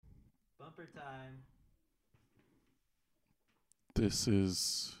Bumper time.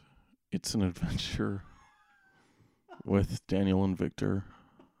 It's an adventure with Daniel and Victor.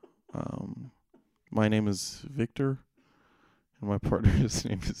 My name is Victor, and my partner's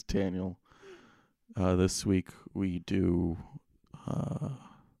name is Daniel. This week we do.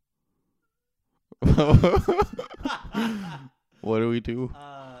 What do we do?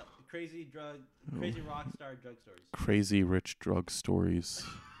 Crazy rock star drug stories. Crazy rich drug stories.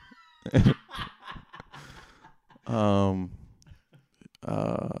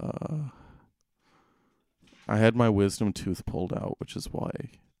 I had my wisdom tooth pulled out, which is why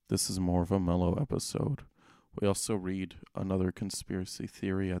this is more of a mellow episode. We also read another conspiracy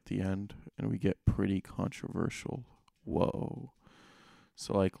theory at the end, and we get pretty controversial. Whoa.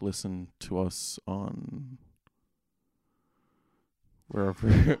 So, listen to us on wherever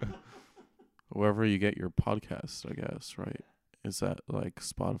you get your podcast, I guess, right? Is that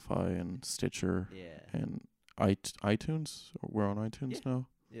Spotify and Stitcher and iTunes? We're on iTunes now?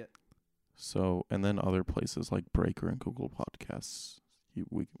 Yeah. So, and then other places like Breaker and Google Podcasts.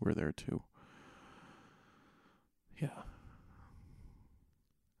 We're there too. Yeah.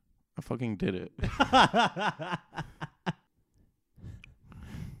 I fucking did it.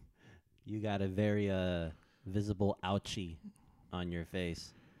 You got a very visible ouchie on your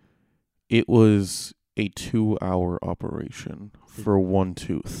face. It was a 2-hour operation for one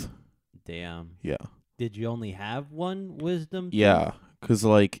tooth. Damn. Yeah. Did you only have one wisdom tooth? Yeah. Because,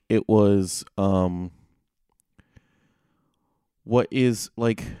 it was,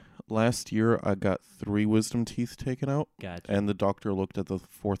 last year I got 3 wisdom teeth taken out. Gotcha. And the doctor looked at the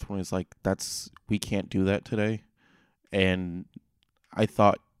 4th one. He's like, we can't do that today. And I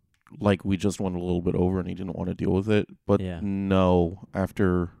thought, we just went a little bit over and he didn't want to deal with it. But no,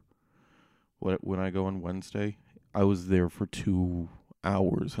 after, when I go on Wednesday, I was there for 2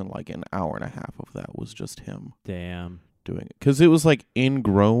 hours and an hour and a half of that was just him. Damn. Doing it. Because it was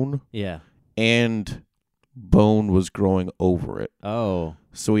ingrown. Yeah. And bone was growing over it. Oh.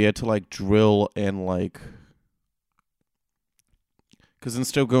 So we had to drill and because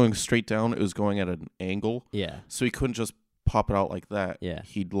instead of going straight down, it was going at an angle. Yeah. So he couldn't just pop it out like that. Yeah.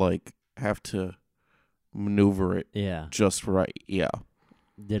 He'd have to maneuver it. Yeah. Just right. Yeah.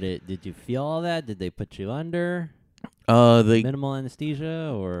 Did you feel all that? Did they put you under? They minimal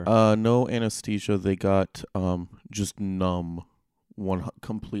anesthesia or no anesthesia. They got just numb,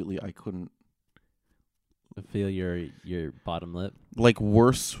 completely. I couldn't feel your bottom lip.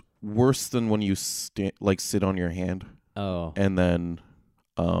 Worse than when you sit on your hand. Oh. And then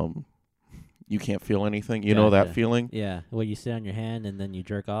you can't feel anything. You know that feeling? Yeah. Well, you sit on your hand and then you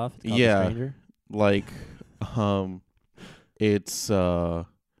jerk off. It's called yeah. The stranger.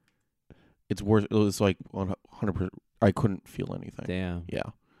 It's worse. It was 100%. I couldn't feel anything. Damn. Yeah.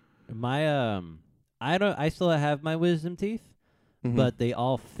 My I still have my wisdom teeth, but they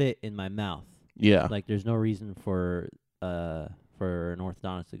all fit in my mouth. Yeah. There's no reason for an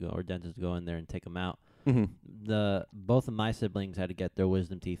orthodontist to go or dentist to go in there and take them out. Mm-hmm. Both of my siblings had to get their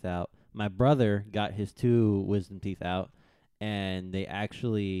wisdom teeth out. My brother got his 2 wisdom teeth out, and they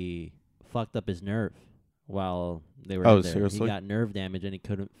actually fucked up his nerve while they were in there. Seriously? He got nerve damage, and he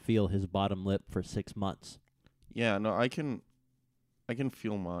couldn't feel his bottom lip for 6 months. Yeah, no, I can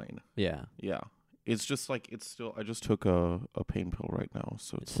feel mine. Yeah. Yeah. It's just it's still, I just took a pain pill right now,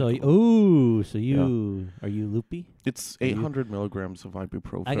 so it's are you loopy? It's 800 milligrams of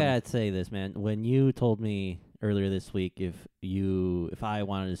ibuprofen. I gotta say this, man. When you told me earlier this week if I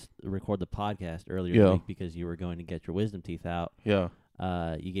wanted to record the podcast earlier this week because you were going to get your wisdom teeth out, you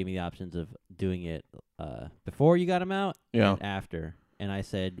gave me the options of doing it before you got them out and after. And I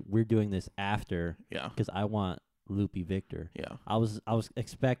said, we're doing this after because I want Loopy Victor. Yeah. I was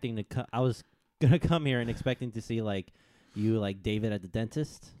expecting to I was going to come here and expecting to see you David at the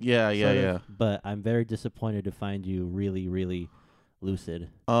dentist. Yeah. But I'm very disappointed to find you really, really lucid.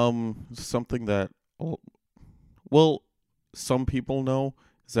 Something that, some people know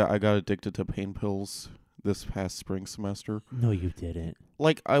is that I got addicted to pain pills this past spring semester. No, you didn't.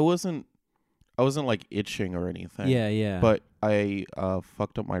 I wasn't itching or anything. Yeah. But I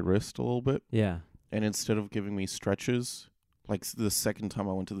fucked up my wrist a little bit. Yeah. And instead of giving me stretches, the second time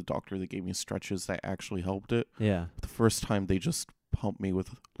I went to the doctor, they gave me stretches that actually helped it. Yeah. The first time they just pumped me with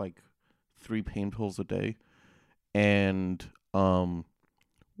 3 pain pills a day. And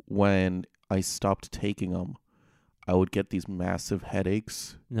when I stopped taking them, I would get these massive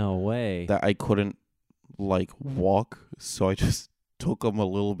headaches. No way. That I couldn't walk, so I just took them a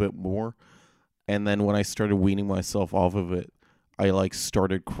little bit more. And then when I started weaning myself off of it, I like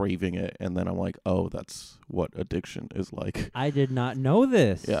started craving it, and then I'm like, oh, that's what addiction is like. I did not know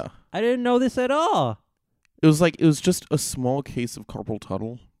this. Yeah. I didn't know this at all. It was just a small case of carpal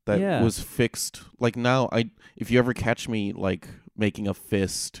tunnel that was fixed. Like now, if you ever catch me like making a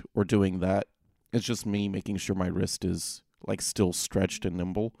fist or doing that, it's just me making sure my wrist is like still stretched and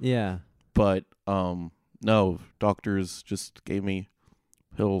nimble. Yeah. But no, doctors just gave me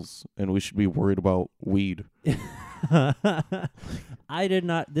pills, and we should be worried about weed. I did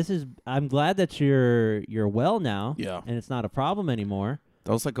not. I'm glad that you're well now. Yeah. And it's not a problem anymore.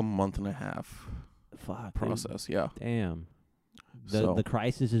 That was like a month and a half process. Dude. Yeah. Damn. The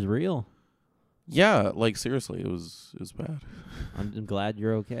crisis is real. Yeah, like seriously, it was bad. I'm glad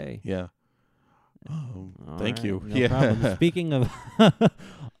you're okay. Yeah. Thank you. No problem.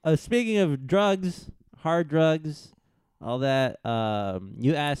 Speaking of drugs, hard drugs, all that,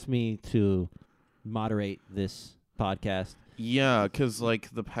 you asked me to moderate this podcast. Yeah, because like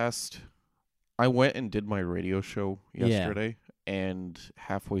I went and did my radio show yesterday, and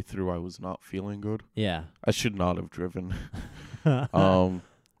halfway through I was not feeling good. Yeah. I should not have driven. And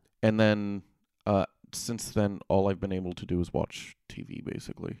then since then, all I've been able to do is watch TV,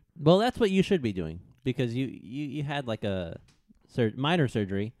 basically. Well, that's what you should be doing, because you had like a minor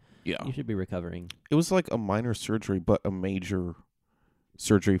surgery. Yeah. You should be recovering. It was like a minor surgery, but a major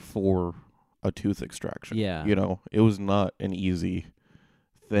surgery for a tooth extraction. Yeah. You know, it was not an easy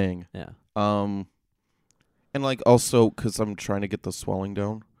thing. Yeah. And like also, because I'm trying to get the swelling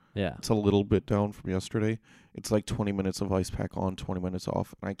down. Yeah. It's a little bit down from yesterday. It's like 20 minutes of ice pack on, 20 minutes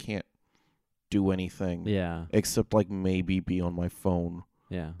off, and I can't do anything. Yeah. Except like maybe be on my phone.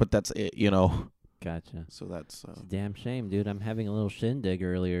 Yeah. But that's it, you know. Gotcha. So that's it's a damn shame, dude. I'm having a little shindig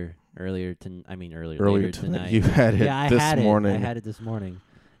earlier later tonight. You had it morning. I had it this morning.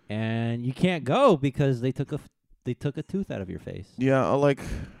 And you can't go because they took a tooth out of your face. Yeah,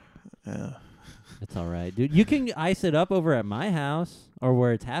 It's all right, dude. You can ice it up over at my house or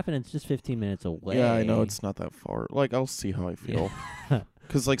where it's happening. It's just 15 minutes away. Yeah, I know. It's not that far. Like, I'll see how I feel.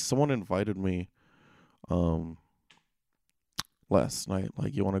 Because, like, someone invited me last night.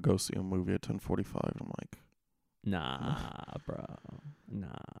 Like, you want to go see a movie at 10:45? I'm like, nah, bro. Nah.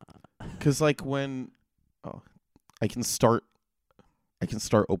 Because, like, when I can start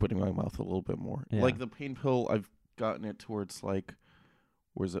opening my mouth a little bit more. Yeah. Like, the pain pill, I've gotten it towards, like,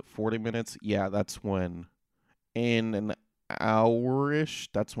 40 minutes? Yeah, that's when, in an hour-ish,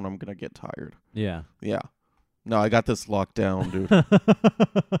 that's when I'm going to get tired. Yeah. Yeah. No, I got this locked down, dude.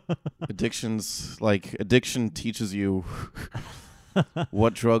 Addiction teaches you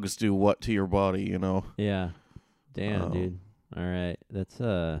what drugs do what to your body, you know? Yeah. Damn, dude. All right. Let's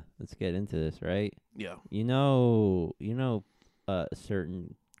get into this, right? Yeah. You know a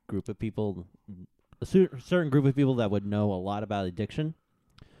certain group of people that would know a lot about addiction?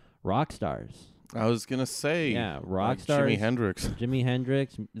 Rock stars. I was going to say. Yeah, rock stars. Jimi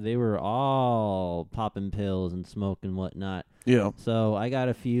Hendrix. They were all popping pills and smoking whatnot. Yeah. So I got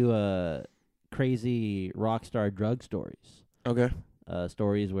a few crazy rock star drug stories. Okay.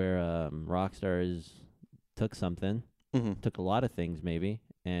 Stories where rock stars took something, took a lot of things maybe,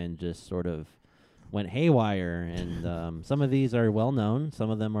 and just sort of went haywire. And some of these are well known. Some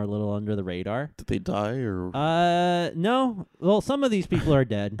of them are a little under the radar. Did they die or? No. Well, some of these people are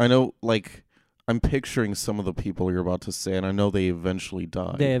dead. I know, like, I'm picturing some of the people you're about to say, and I know they eventually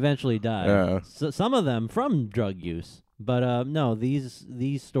died. Yeah. So some of them from drug use, but no,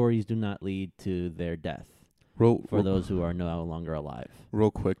 these stories do not lead to their death. For those who are no longer alive.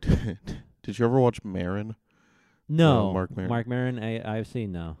 Real quick, did you ever watch Maron? No, Marc Maron. Marc Maron, I've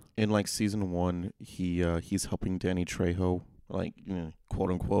seen no. In like season 1, he's helping Danny Trejo, like, you know,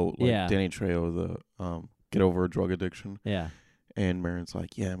 quote unquote, like Danny Trejo, the get over a drug addiction. Yeah. And Maron's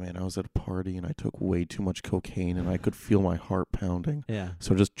like, yeah, man, I was at a party and I took way too much cocaine and I could feel my heart pounding. Yeah.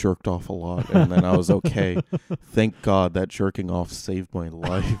 So I just jerked off a lot and then I was okay. Thank God that jerking off saved my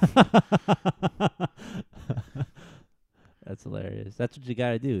life. That's hilarious. That's what you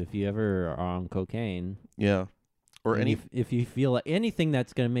got to do if you ever are on cocaine. Yeah. Or if you feel like anything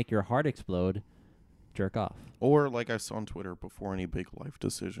that's going to make your heart explode, jerk off. Or like I saw on Twitter, before any big life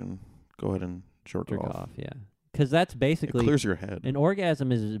decision, go ahead and jerk off. Yeah. Because that's basically... It clears your head. An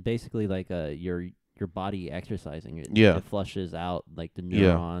orgasm is basically like your body exercising. It flushes out like the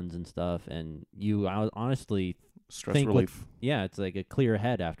neurons and stuff, and you honestly stress relief. It's like a clear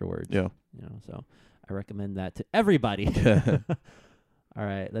head afterwards. Yeah. You know, so I recommend that to everybody. All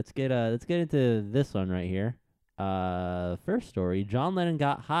right, let's get into this one right here. First story: John Lennon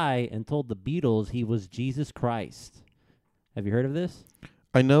got high and told the Beatles he was Jesus Christ. Have you heard of this?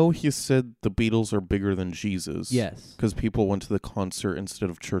 I know he said the Beatles are bigger than Jesus. Yes. Because people went to the concert instead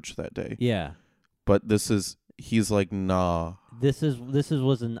of church that day. Yeah. But he's like, nah. This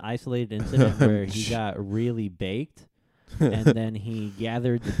was an isolated incident where he got really baked, and then he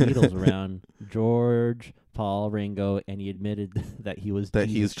gathered the Beatles around George, Paul, Ringo, and he admitted that he was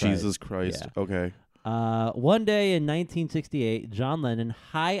Jesus Christ. Yeah. Okay. One day in 1968, John Lennon,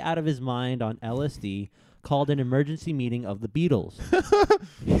 high out of his mind on LSD, called an emergency meeting of the Beatles.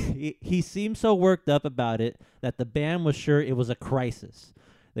 He seemed so worked up about it that the band was sure it was a crisis.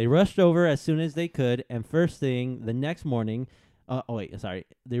 They rushed over as soon as they could, and first thing the next morning,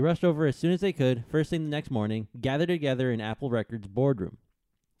 they rushed over as soon as they could, first thing the next morning, gathered together in Apple Records boardroom.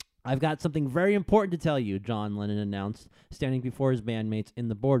 I've got something very important to tell you, John Lennon announced, standing before his bandmates in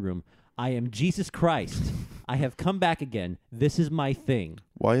the boardroom. I am Jesus Christ. I have come back again. This is my thing.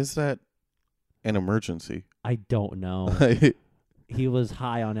 Why is that an emergency? I don't know. He was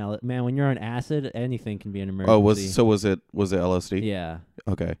high on LSD. Man, when you're on acid, anything can be an emergency. Oh, was it LSD? Yeah.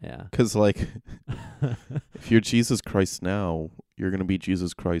 Okay. Yeah. Because if you're Jesus Christ now, you're gonna be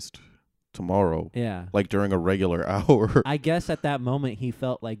Jesus Christ tomorrow. Yeah. Like during a regular hour. I guess at that moment he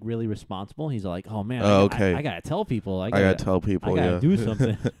felt like really responsible. He's like, oh man, I gotta tell people. I gotta tell people. I gotta do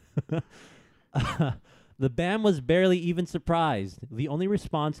something. The band was barely even surprised. The only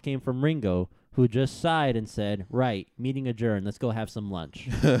response came from Ringo, who just sighed and said, right, meeting adjourned. Let's go have some lunch.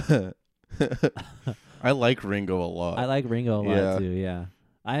 I like Ringo a lot. I like Ringo a lot, too, yeah.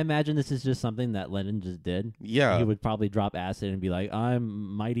 I imagine this is just something that Lennon just did. Yeah. He would probably drop acid and be like,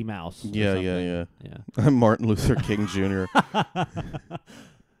 I'm Mighty Mouse. Yeah. I'm Martin Luther King Jr.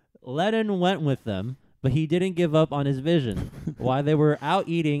 Lennon went with them, but he didn't give up on his vision. While they were out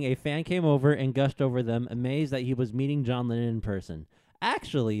eating, a fan came over and gushed over them, amazed that he was meeting John Lennon in person.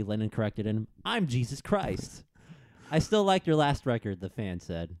 Actually, Lennon corrected him, I'm Jesus Christ. I still like your last record, the fan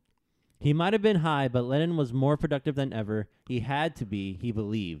said. He might have been high, but Lennon was more productive than ever. He had to be, he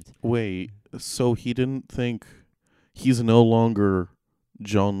believed. Wait, so he didn't think he's no longer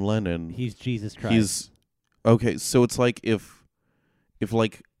John Lennon. He's Jesus Christ. Okay, so it's like if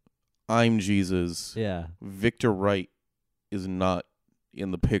like I'm Jesus. Yeah. Victor Wright is not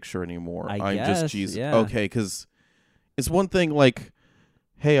in the picture ananymore. I'm guess, just Jesus. Yeah. Okay, because it's one thing like,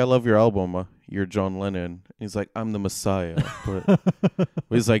 hey, I love your album. You're John Lennon. He's like, I'm the Messiah. But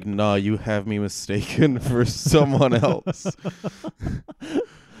he's like, nah, you have me mistaken for someone else.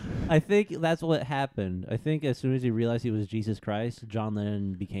 I think that's what happened. I think as soon as he realized he was Jesus Christ, John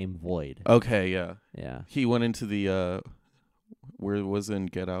Lennon became void. Okay, yeah. Yeah. He went into the, where was it in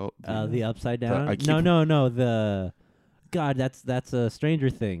Get Out? The Upside Down? No. God, that's Stranger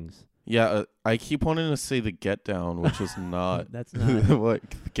Things. Yeah, I keep wanting to say the Get Down, which is not. That's not what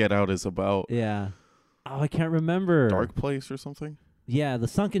Get Out is about. Yeah. Oh, I can't remember. Dark Place or something? Yeah, the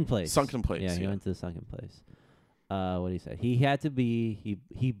Sunken Place. Sunken Place. Yeah, he went to the Sunken Place. What did he say? He had to be.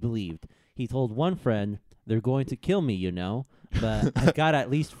 He believed. He told one friend, "They're going to kill me, you know, but I've got at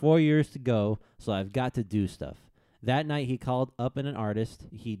least 4 years to go, so I've got to do stuff." That night, he called up an artist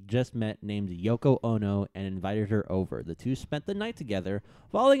he'd just met named Yoko Ono and invited her over. The two spent the night together,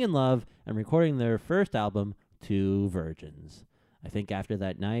 falling in love and recording their first album, Two Virgins. I think after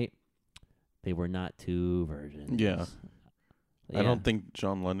that night, they were not two virgins. Yeah. I don't think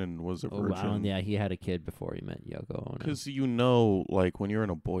John Lennon was a virgin. He had a kid before he met Yoko Ono. Because like when you're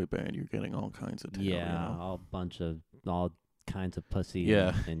in a boy band, you're getting all kinds of tail, yeah, all kinds of pussy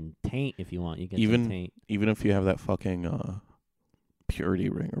and taint if you want. You get even some taint. Even if you have that fucking purity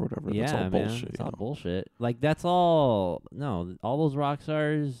ring or whatever. Yeah, that's all man, bullshit. It's all bullshit. Like that's all. No, all those rock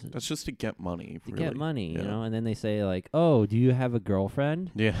stars. That's just to get money. Get money, you know. And then they say like, "Oh, do you have a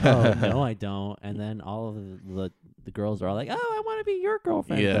girlfriend?" Yeah. Oh, no, I don't. And then all of the girls are like, "Oh, I want to be your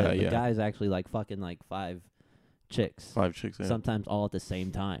girlfriend." Yeah, but the guy's actually like fucking like 5 chicks. 5 chicks. Yeah. Sometimes all at the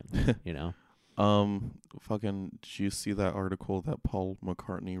same time. You know. Fucking, did you see that article that Paul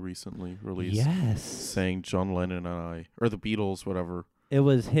McCartney recently released? Yes. Saying John Lennon and or the Beatles, whatever. It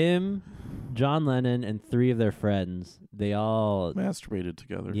was him, John Lennon, and 3 of their friends. They all masturbated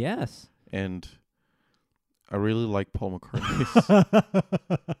together. Yes. And I really like Paul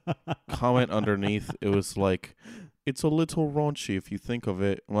McCartney's comment underneath. It was like, it's a little raunchy if you think of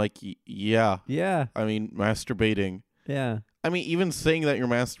it. I'm like, yeah. Yeah. I mean, masturbating. Yeah. I mean, even saying that you're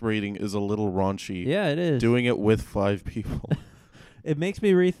masturbating is a little raunchy. Yeah, it is. Doing it with 5 people. It makes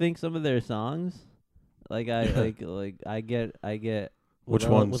me rethink some of their songs. Like I get which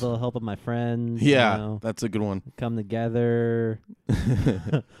ones? With the help of my friends. Yeah, you know, that's a good one. Come Together.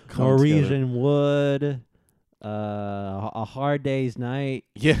 Norwegian Wood. A Hard Day's Night.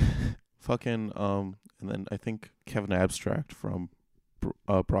 Yeah. Fucking and then I think Kevin Abstract from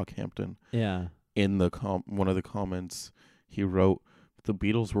Brockhampton. Yeah. In the one of the comments, he wrote, "The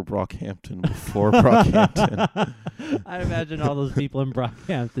Beatles were Brockhampton before Brockhampton." I imagine all those people in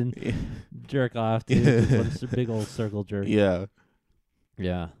Brockhampton jerk off, dude. What a big old circle jerk. Yeah.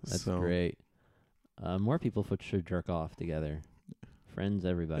 Yeah, that's great. More people should jerk off together. Friends,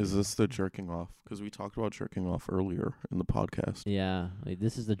 everybody. Is this the jerking off? Because we talked about jerking off earlier in the podcast. Yeah,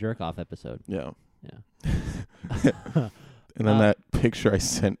 this is the jerk off episode. Yeah. Yeah. And then that picture I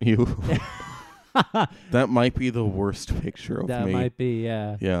sent you, that might be the worst picture of me. That might be,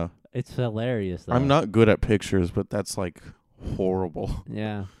 yeah. Yeah. It's hilarious, though. I'm not good at pictures, but that's like horrible.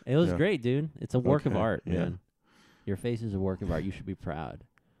 Yeah. It was great, dude. It's a work of art, man. Yeah. Your face is a work of art. You should be proud.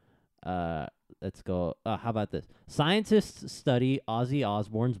 Let's go. How about this? Scientists study Ozzy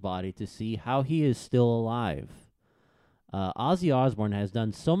Osbourne's body to see how he is still alive. Ozzy Osbourne has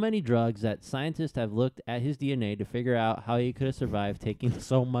done so many drugs that scientists have looked at his DNA to figure out how he could have survived taking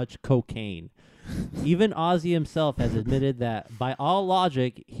so much cocaine. Even Ozzy himself has admitted that, by all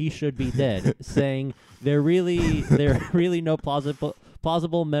logic, he should be dead, saying there really no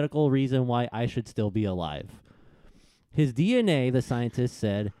plausible medical reason why I should still be alive. His DNA, the scientists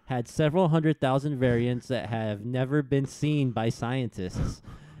said, had several 100,000 variants that have never been seen by scientists,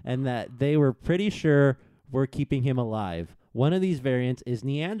 and that they were pretty sure were keeping him alive. One of these variants is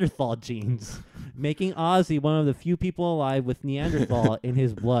Neanderthal genes, making Ozzy one of the few people alive with Neanderthal in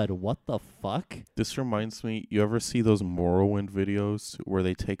his blood. What the fuck? This reminds me, you ever see those Morrowind videos where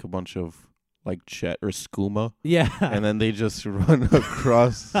they take a bunch of like jet or skooma? Yeah. And then they just run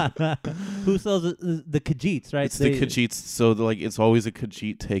across. Who sells the Khajiits, right? It's the Khajiits. So it's always a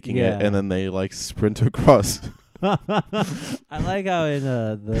Khajiit taking it, and then they like sprint across. I like how in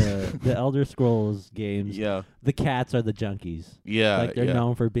the Elder Scrolls games, the cats are the junkies. Yeah, like they're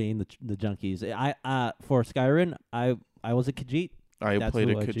known for being the junkies. For Skyrim, I was a Khajiit. I played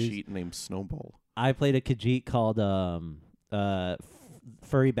a Khajiit named Snowball. I played a Khajiit called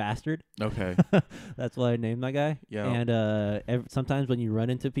Furry Bastard. Okay. That's what I named my guy. Yeah. And sometimes when you run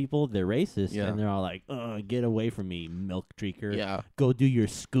into people, they're racist, and they're all like, get away from me, milk drinker. Yeah. Go do your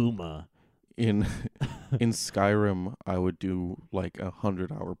skooma. In Skyrim, I would do like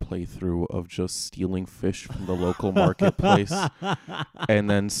 100-hour playthrough of just stealing fish from the local marketplace and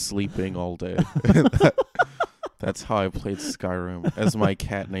then sleeping all day. That's how I played Skyrim, as my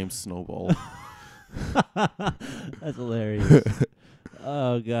cat named Snowball. That's hilarious.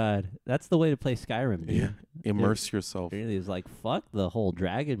 Oh god, that's the way to play Skyrim, dude. Yeah, immerse yourself. It really is like, fuck the whole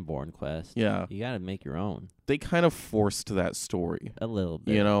Dragonborn quest. Yeah, you gotta make your own. They kind of forced that story a little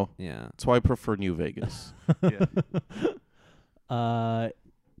bit, you know. Yeah, that's why I prefer New Vegas. Yeah. All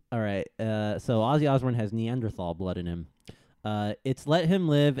right. So Ozzy Osbourne has Neanderthal blood in him. It's let him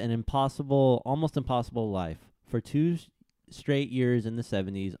live an almost impossible life. For 2 straight years in the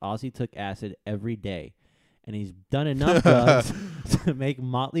 70s, Ozzy took acid every day. And he's done enough drugs to make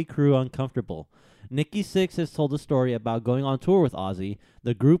Motley Crue uncomfortable. Nikki Sixx has told a story about going on tour with Ozzy.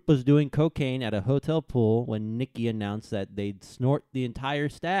 The group was doing cocaine at a hotel pool when Nikki announced that they'd snort the entire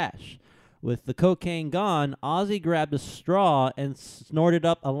stash. With the cocaine gone, Ozzy grabbed a straw and snorted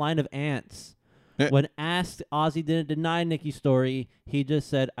up a line of ants. When asked, Ozzy didn't deny Nikki's story. He just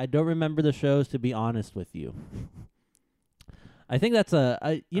said, "I don't remember the shows, to be honest with you." I think that's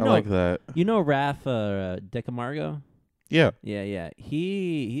I like that. You know Raph DeCamargo? Yeah. Yeah.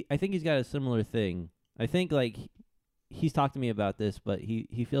 He I think he's got a similar thing. I think like he's talked to me about this, but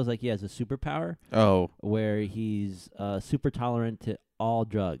he feels like he has a superpower. Oh. Where he's super tolerant to all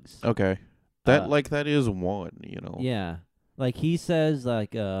drugs. Okay. That is one, you know. Yeah. Like he says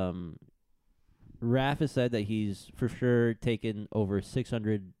like Raph has said that he's for sure taken over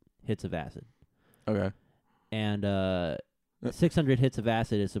 600 hits of acid. Okay. And 600 hits of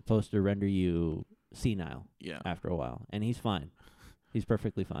acid is supposed to render you senile after a while. And he's fine. He's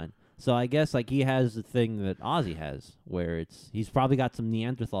perfectly fine. So I guess like he has the thing that Ozzy has, where he's probably got some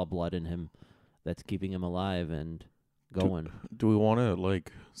Neanderthal blood in him that's keeping him alive and going. Do we want to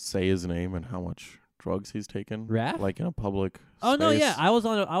like say his name and how much drugs he's taken? Raph? Like in a public Oh space? no, yeah. I was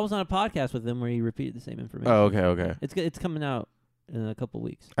on a podcast with him where he repeated the same information. Oh, okay. It's coming out in a couple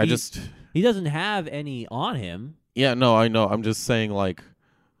weeks. He doesn't have any on him. Yeah, no, I know. I'm just saying, like,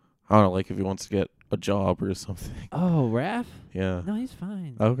 I don't know, like if he wants to get a job or something. Oh, Raph? Yeah. No, he's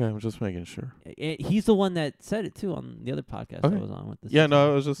fine. Okay, I'm just making sure. He's the one that said it, too, on the other podcast I was on with this. Yeah,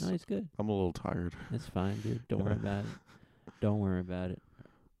 no, it was just... No, he's good. I'm a little tired. It's fine, dude. Don't worry about it. Don't worry about it.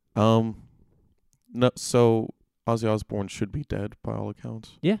 No, so Ozzy Osbourne should be dead by all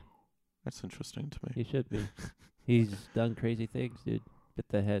accounts? Yeah. That's interesting to me. He should be. He's done crazy things, dude. bit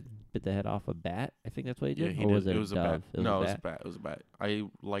the head off a bat. I think that's what he did. Yeah, he or did. Was it was a bat. dove? No, it was a bat. It was a bat. I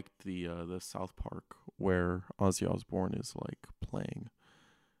liked the South Park where Ozzy Osbourne is like playing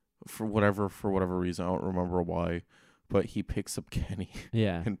for whatever reason. I don't remember why, but he picks up Kenny.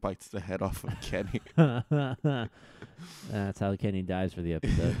 Yeah. And bites the head off of Kenny. That's how Kenny dies for the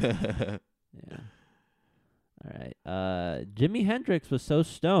episode. Yeah. All right. Jimi Hendrix was so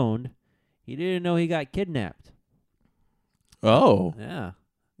stoned, he didn't know he got kidnapped. Oh. Yeah.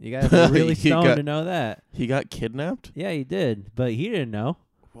 You got to be really stoned to know that. He got kidnapped? Yeah, he did, but he didn't know.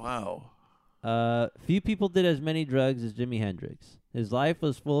 Wow. Few people did as many drugs as Jimi Hendrix. His life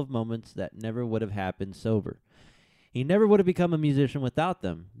was full of moments that never would have happened sober. He never would have become a musician without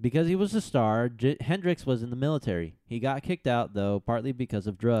them. Because he was a star, Hendrix was in the military. He got kicked out, though, partly because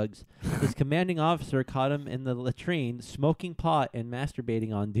of drugs. His commanding officer caught him in the latrine, smoking pot and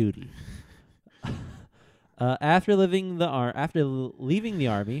masturbating on duty. After leaving the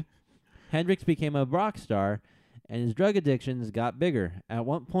army, Hendrix became a rock star, and his drug addictions got bigger. At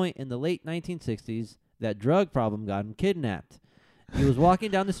one point in the late 1960s, that drug problem got him kidnapped. He was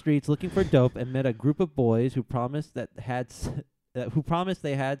walking down the streets looking for dope and met a group of boys who promised they had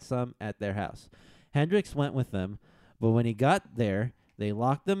some at their house. Hendrix went with them, but when he got there, they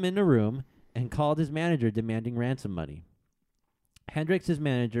locked them in a room and called his manager demanding ransom money. Hendrix's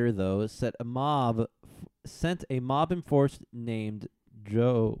manager, though, sent a mob enforced named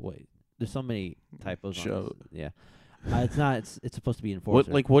Joe. Wait, there's so many typos. Joe. Yeah, it's not. It's supposed to be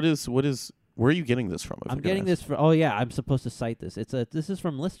enforcer. What is? Where are you getting this from? I'm getting this from. Oh yeah, I'm supposed to cite this. This is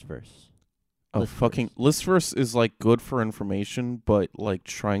from Listverse. Listverse is like good for information, but like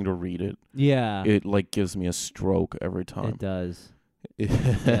trying to read it. Yeah. It like gives me a stroke every time. It does.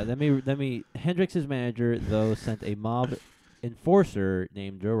 Yeah. Let me. Hendrix's manager though sent a mob enforcer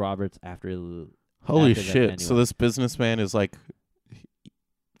named Joe Roberts after. Holy shit! Anyway. So this businessman is like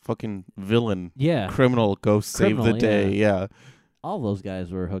fucking villain. Yeah. Criminal. Go save the day. Yeah. All those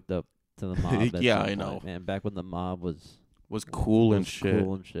guys were hooked up to the mob. Yeah, I know. Man, back when the mob was cool and shit.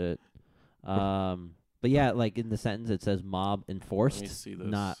 Cool and shit. But yeah, like in the sentence it says mob enforced, Let me see this.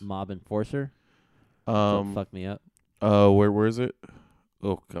 not mob enforcer. Don't fuck me up. Where is it?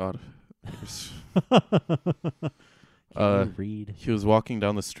 Oh God. Read. He was walking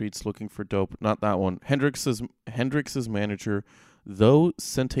down the streets looking for dope. Not that one. Hendrix's manager, though,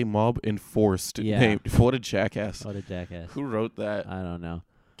 sent a mob enforced. Yeah. Named. What a jackass. What a jackass. Who wrote that? I don't know.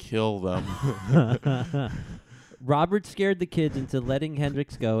 Kill them. Robert scared the kids into letting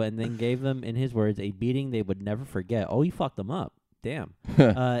Hendrix go and then gave them, in his words, a beating they would never forget. Oh, he fucked them up. Damn.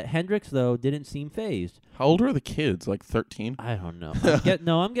 Hendrix, though, didn't seem phased. How old are the kids? Like 13? I don't know.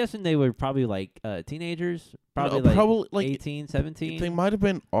 I'm guessing they were probably like teenagers. Probably like 18, 17. They might have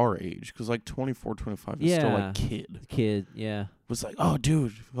been our age because like 24, 25 is still like kid. Kid, yeah. It was like, oh,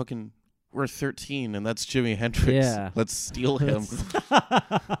 dude, fucking... We're 13, and that's Jimi Hendrix. Yeah. Let's steal him.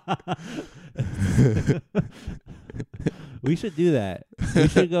 We should do that. We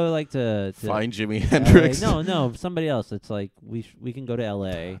should go like to find Jimi Hendrix. No, somebody else. It's like we can go to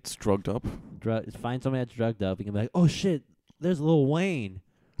L.A. It's drugged up. Find somebody that's drugged up. We can be like, oh shit, there's Lil Wayne.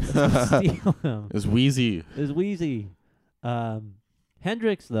 Steal him. It's Wheezy.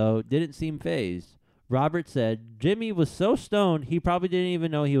 Hendrix though didn't seem phased. Robert said Jimmy was so stoned he probably didn't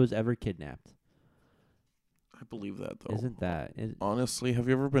even know he was ever kidnapped. I believe that though. Isn't that? Honestly, have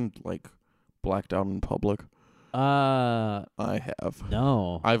you ever been like blacked out in public? I have.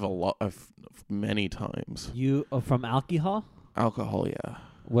 No. I've many times. You from alcohol? Alcohol, yeah.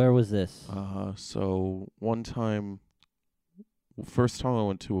 Where was this? So one time, first time I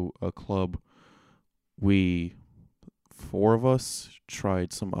went to a club, 4 of us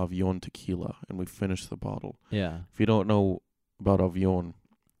tried some Avion tequila, and we finished the bottle. Yeah. If you don't know about Avion,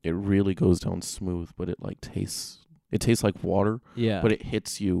 it really goes down smooth, but it tastes like water. Yeah. But it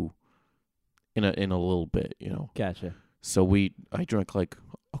hits you in a little bit, you know. Gotcha. So I drank like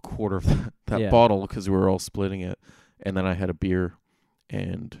a quarter of that bottle because we were all splitting it, and then I had a beer,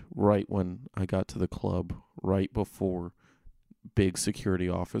 and right when I got to the club, right before big security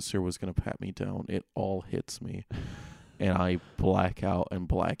officer was going to pat me down, it all hits me. And I black out and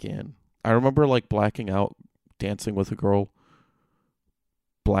black in. I remember like blacking out, dancing with a girl,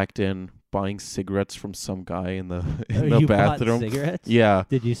 blacked in, buying cigarettes from some guy in the you bathroom. Bought cigarettes? Yeah.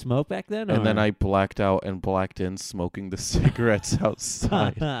 Did you smoke back then? And then I blacked out and blacked in, smoking the cigarettes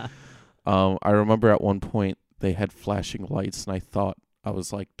outside. I remember at one point they had flashing lights, and I thought I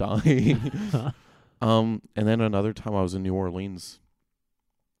was like dying. And then another time I was in New Orleans.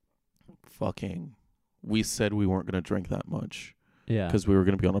 We said we weren't going to drink that much. Yeah. Because we were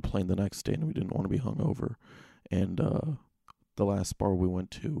going to be on a plane the next day and we didn't want to be hungover. And the last bar we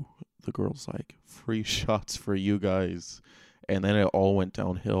went to, the girl's like, free shots for you guys. And then it all went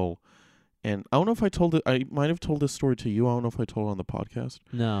downhill. And I don't know if I told it. I might have told this story to you. I don't know if I told it on the podcast.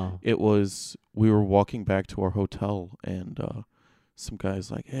 No. It was, we were walking back to our hotel, and some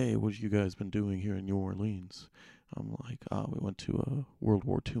guy's like, hey, what have you guys been doing here in New Orleans? I'm like, we went to a World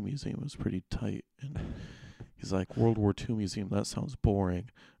War II museum. It was pretty tight. And he's like, World War II museum, that sounds boring.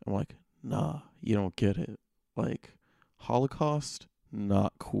 I'm like, nah, you don't get it. Like, Holocaust,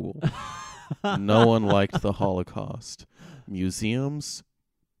 not cool. No one liked the Holocaust. Museums,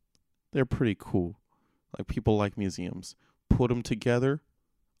 they're pretty cool. Like, people like museums. Put them together,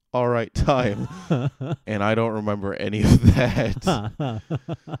 all right time. And I don't remember any of that.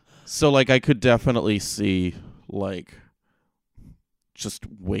 So, like, I could definitely see, like, just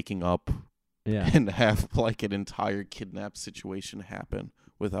waking up and have, like, an entire kidnap situation happen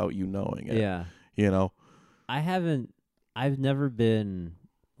without you knowing it. Yeah. You know? I've never been,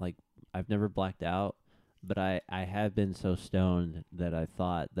 like, I've never blacked out, but I have been so stoned that I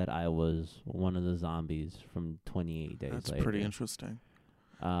thought that I was one of the zombies from 28 Days Later. That's pretty interesting.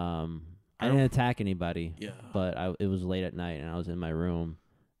 I didn't attack anybody, but it was late at night, and I was in my room,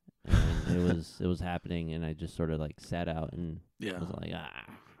 and it was happening, and I just sort of, like, sat out and was like,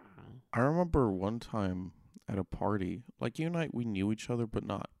 I remember one time at a party, like, you and I, we knew each other, but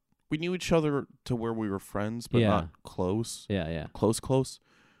not. We knew each other to where we were friends, but not close. Yeah. Close.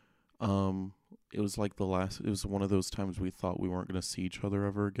 It was like it was one of those times we thought we weren't going to see each other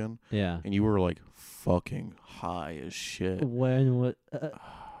ever again. Yeah. And you were, like, fucking high as shit. When what? It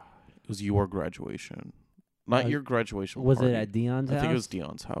was your graduation. Not your graduation was party. Was it at Dion's house? I think it was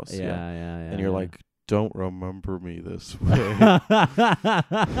Dion's house, yeah. And you're like, don't remember me this way.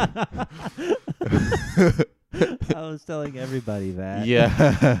 I was telling everybody that.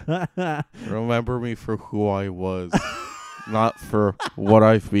 Yeah. Remember me for who I was, not for what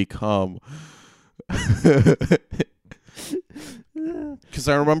I've become. Because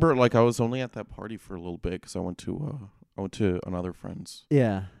I remember, like, I was only at that party for a little bit because I went to another friend's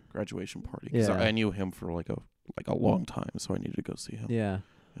graduation party. Because I knew him for like a long time, so I needed to go see him. Yeah.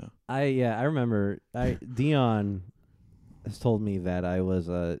 I remember. Dion has told me that I was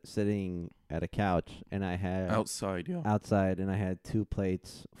sitting at a couch and I had outside, and I had 2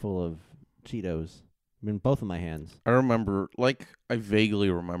 plates full of Cheetos in both of my hands. I remember, like, I vaguely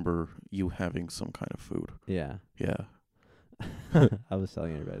remember you having some kind of food. Yeah. I was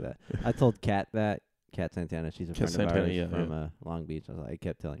telling everybody that. I told Kat that. Kat Santana, she's a friend of ours from Long Beach. I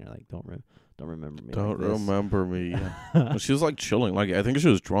kept telling her, like, don't remember me. Don't like remember me. Well, she was, like, chilling. Like, I think she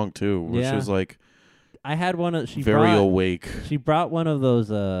was drunk too. Yeah. She was like, I had one of awake. She brought one of those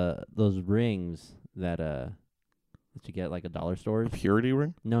rings that you get like a dollar store. A purity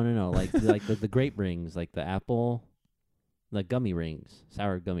ring? No, like like the grape rings, like the apple, like gummy rings,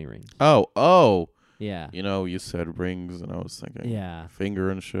 sour gummy rings. Oh. Yeah. You know, you said rings, and I was thinking,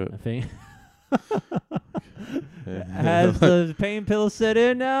 finger and shit. Has the pain pills set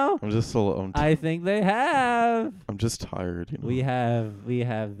in now? I think they have. I'm just tired. You know? We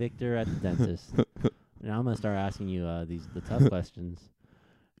have Victor at the dentist. Now I'm gonna start asking you the tough questions.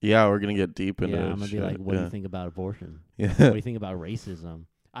 Yeah, we're gonna get deep into it. I'm gonna be like, what do you think about abortion? Yeah. What do you think about racism?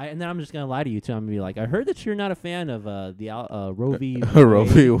 And then I'm just gonna lie to you too. I'm gonna be like, I heard that you're not a fan of the Roe v. Roe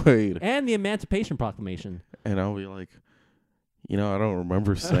v. Wade and the Emancipation Proclamation. And I'll be like, I don't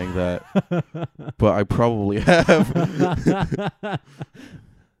remember saying that, but I probably have.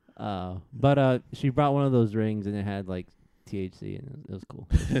 But she brought one of those rings, and it had like THC, and it was cool.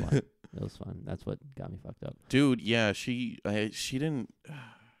 It was fun. That's what got me fucked up. Dude, yeah, she didn't.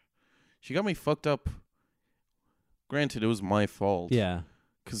 She got me fucked up. Granted, it was my fault. Yeah.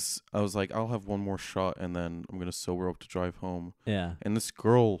 Because I was like, I'll have one more shot, and then I'm going to sober up to drive home. Yeah. And this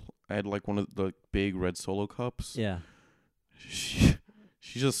girl, I had like one of the big red Solo cups. Yeah. She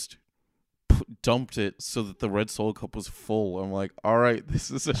just dumped it so that the red Solo cup was full. I'm like, all right, this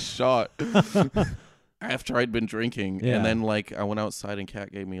is a shot. After I'd been drinking. Yeah. And then, like, I went outside and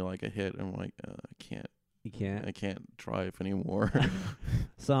Kat gave me, like, a hit. I'm like, I can't. You can't? I can't drive anymore.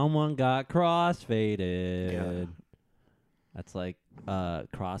 Someone got crossfaded. Yeah. That's like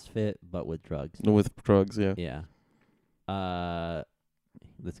CrossFit, but with drugs. With drugs, yeah. Yeah.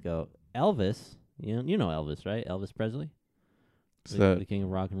 Let's go. Elvis. You know Elvis, right? Elvis Presley? The king of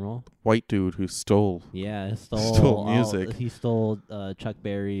rock and roll? White dude who stole. Yeah, stole music. He stole Chuck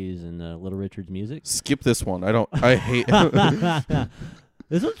Berry's and Little Richard's music. Skip this one. I hate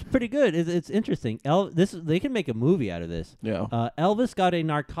This one's pretty good. It's interesting. They can make a movie out of this. Yeah. Elvis got a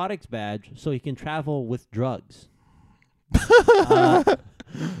narcotics badge so he can travel with drugs.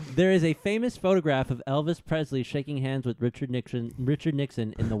 There is a famous photograph of Elvis Presley shaking hands with Richard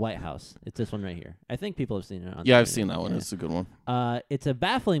Nixon in the White House. It's this one right here. I think people have seen it on. Yeah, I've seen that one. It's a good one. It's a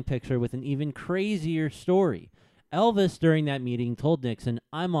baffling picture with an even crazier story. Elvis, during that meeting, told Nixon,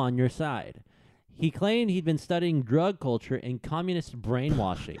 "I'm on your side." He claimed he'd been studying drug culture and communist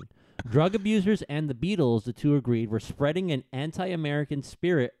brainwashing. Drug abusers and the Beatles, the two agreed, were spreading an anti-American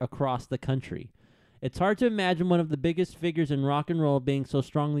spirit across the country. It's hard to imagine one of the biggest figures in rock and roll being so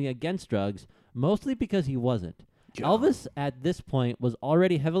strongly against drugs, mostly because he wasn't. Yeah. Elvis, at this point, was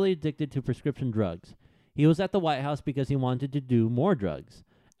already heavily addicted to prescription drugs. He was at the White House because he wanted to do more drugs.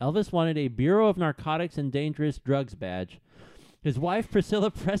 Elvis wanted a Bureau of Narcotics and Dangerous Drugs badge. His wife, Priscilla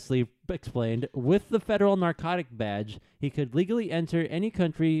Presley, explained, with the federal narcotic badge, he could legally enter any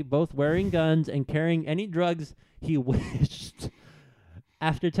country, both wearing guns and carrying any drugs he wished.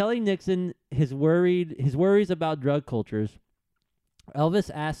 After telling Nixon his worries about drug cultures,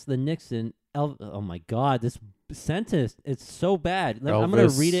 Elvis asked the Nixon, oh my God, this sentence, it's so bad. I'm going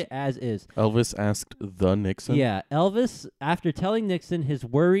to read it as is. Elvis asked the Nixon? Yeah, Elvis, after telling Nixon his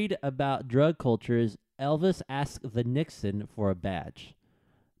worried about drug cultures, Elvis asked the Nixon for a badge.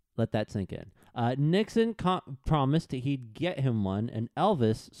 Let that sink in. Nixon promised he'd get him one, and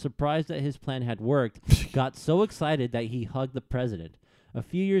Elvis, surprised that his plan had worked, got so excited that he hugged the president. A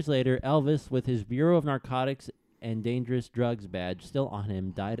few years later, Elvis, with his Bureau of Narcotics and Dangerous Drugs badge still on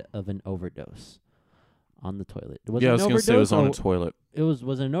him, died of an overdose on the toilet. I was going to say it was on a toilet. Was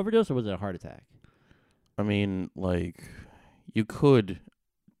it an overdose or was it a heart attack? I mean, like, you could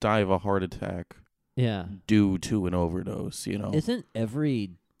die of a heart attack. Yeah. Due to an overdose, you know. Isn't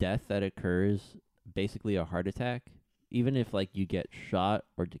every death that occurs basically a heart attack? Even if, like, you get shot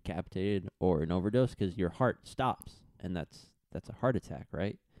or decapitated or an overdose, because your heart stops, and that's a heart attack,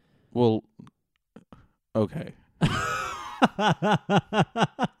 right? Well, okay.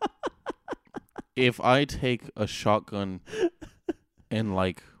 If I take a shotgun and,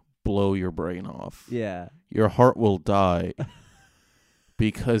 like, blow your brain off, yeah, your heart will die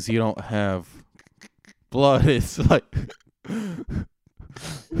because you don't have blood. It's like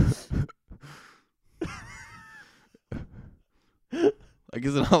like,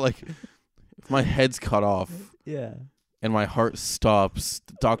 is it not like if my head's cut off, yeah, and my heart stops,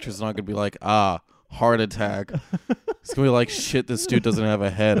 the doctor's not gonna be like, heart attack. It's gonna be like, shit, this dude doesn't have a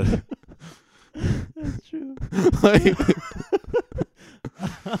head. That's true.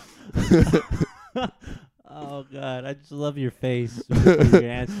 Oh God, I just love your face. Your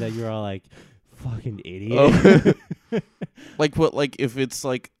answer that you're all like, fucking idiot. Like what? Like if it's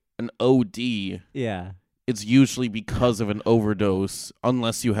like an OD, yeah, it's usually because of an overdose,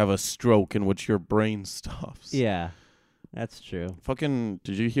 unless you have a stroke in which your brain stops. Yeah, that's true. Fucking,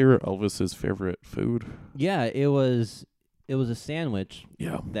 did you hear Elvis's favorite food? Yeah, it was a sandwich.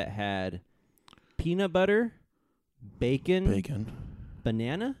 Yeah, that had peanut butter, bacon,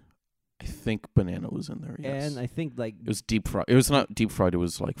 banana. I think banana was in there, yes. And I think like it was deep fried. It was not deep fried. It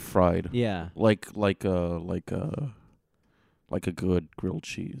was like fried. Yeah. Like a good grilled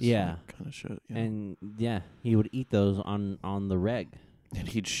cheese. Yeah. Kind of shit. Yeah. And yeah, he would eat those on the reg. And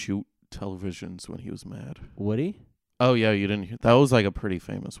he'd shoot televisions when he was mad. Would he? Oh yeah, you didn't hear that was like a pretty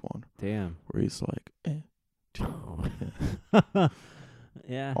famous one. Damn. Where he's like,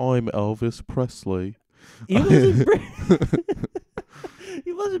 yeah. I'm Elvis Presley. He wasn't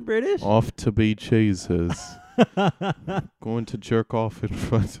He wasn't British. Off to be cheeses. Going to jerk off in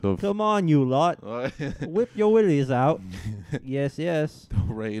front of. Come on, you lot. Whip your willies out. Yes, yes.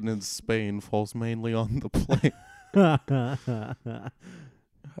 The rain in Spain falls mainly on the plane.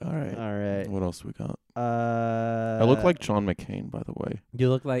 All right. What else we got? I look like John McCain, by the way. You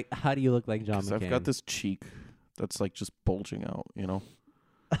look like. How do you look like John McCain? I've got this cheek that's like just bulging out. You know.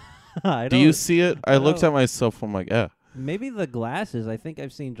 Do you see it? I looked at myself. I'm like, yeah. Maybe the glasses. I think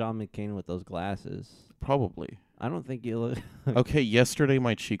I've seen John McCain with those glasses. Probably. I don't think you look. Okay, yesterday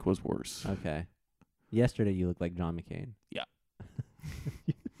my cheek was worse. Okay. Yesterday you looked like John McCain. Yeah.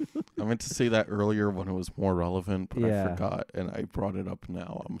 I meant to say that earlier when it was more relevant, but I forgot, and I brought it up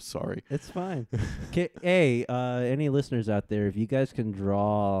now. I'm sorry. It's fine. Hey, any listeners out there, if you guys can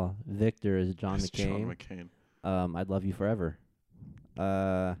draw Victor as John McCain, I'd love you forever.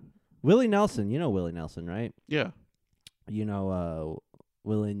 Willie Nelson. You know Willie Nelson, right? Yeah. You know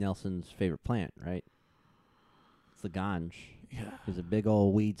Willie Nelson's favorite plant, right? It's the ganj. Yeah. He's a big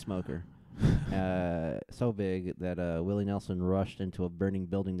old weed smoker. So big that Willie Nelson rushed into a burning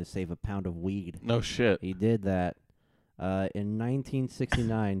building to save a pound of weed. No shit. He did that. In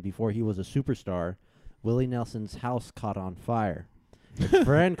 1969, before he was a superstar, Willie Nelson's house caught on fire. His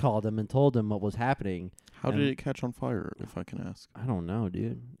friend called him and told him what was happening. How did it catch on fire, if I can ask? I don't know,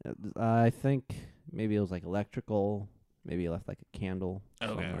 dude. I think maybe it was like electrical. Maybe it left like a candle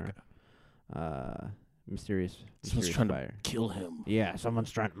somewhere. Okay. Mysterious someone's trying fire. To kill him. Yeah,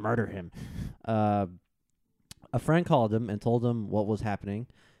 someone's trying to murder him. A friend called him and told him what was happening,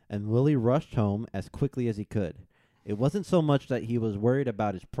 and Willie rushed home as quickly as he could. It wasn't so much that he was worried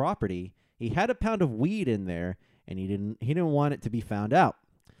about his property. He had a pound of weed in there, and he didn't want it to be found out.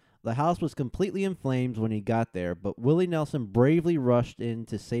 The house was completely in flames when he got there, but Willie Nelson bravely rushed in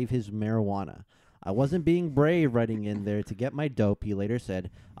to save his marijuana. I wasn't being brave running in there to get my dope, he later said.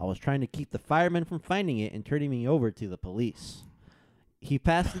 I was trying to keep the firemen from finding it and turning me over to the police. He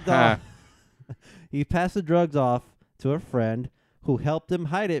passed the drugs off to a friend who helped him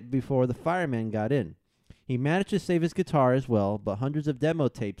hide it before the firemen got in. He managed to save his guitar as well, but hundreds of demo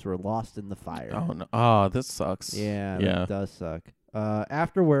tapes were lost in the fire. Oh, no. Oh, this sucks. Yeah, that does suck.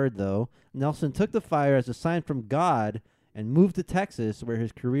 Afterward, though, Nelson took the fire as a sign from God and moved to Texas, where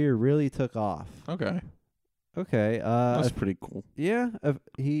his career really took off. Okay. That's pretty cool. Yeah,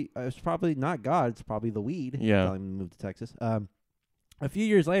 it's probably not God. It's probably the weed. Yeah. Telling him to move to Texas. A few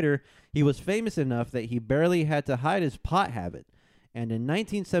years later, he was famous enough that he barely had to hide his pot habit. And in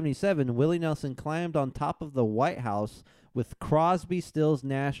 1977, Willie Nelson climbed on top of the White House with Crosby, Stills,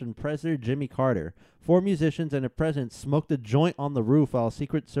 Nash, and President Jimmy Carter. 4 musicians and a president smoked a joint on the roof while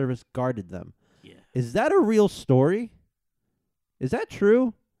Secret Service guarded them. Yeah. Is that a real story? Is that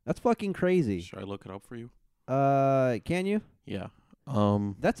true? That's fucking crazy. Should I look it up for you? Can you? Yeah.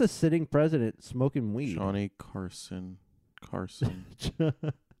 That's a sitting president smoking weed. Johnny Carson.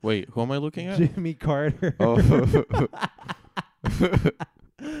 Wait, who am I looking at? Jimmy Carter. Oh.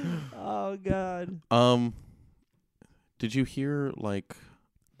 Oh God. Did you hear like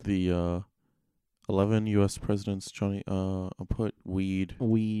the 11 U.S. presidents? Johnny put weed.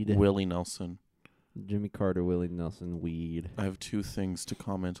 Willie Nelson. Jimmy Carter, Willie Nelson, weed. I have 2 things to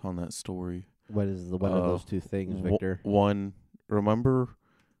comment on that story. What is one of those 2 things, Victor? One, remember?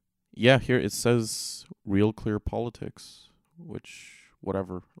 Yeah, here it says Real Clear Politics, which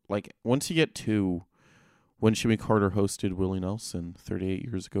whatever. Like once you get to when Jimmy Carter hosted Willie Nelson 38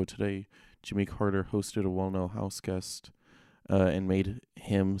 years ago today, Jimmy Carter hosted a well-known house guest and made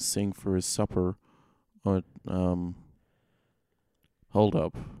him sing for his supper. Hold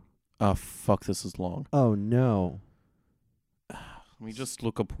up. Fuck, this is long. Oh, no. Let me just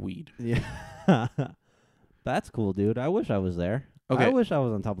look up weed. Yeah. That's cool, dude. I wish I was there. Okay. I wish I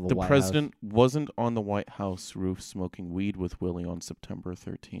was on top of the White House. The president wasn't on the White House roof smoking weed with Willie on September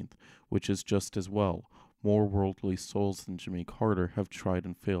 13th, which is just as well. More worldly souls than Jimmy Carter have tried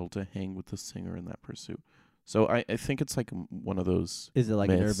and failed to hang with the singer in that pursuit. So I think it's like one of those Is it like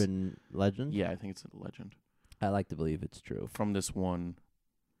myths. an urban legend? Yeah, I think it's a legend. I like to believe it's true. From this one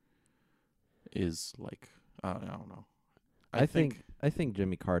is like, I don't know. I think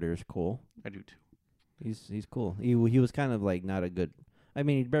Jimmy Carter is cool. I do too. He's cool. He was kind of like not a good. I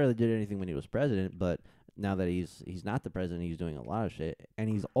mean, he barely did anything when he was president, but now that he's not the president, he's doing a lot of shit, and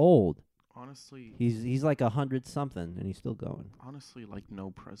he's old. Honestly, he's like 100-something, and he's still going. Honestly, like no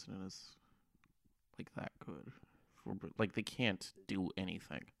president is like that good. Like they can't do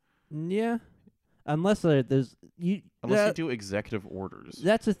anything. Yeah, unless there's you. Unless you do executive orders.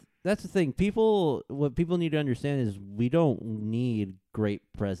 That's the thing. What people need to understand is we don't need great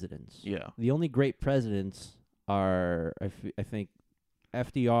presidents. Yeah. The only great presidents are I think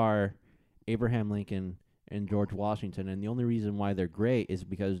FDR, Abraham Lincoln, and George Washington, and the only reason why they're great is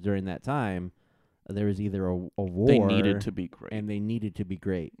because during that time there was either a war. They needed to be great. And they needed to be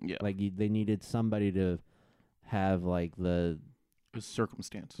great. Yeah. Like they needed somebody to have like the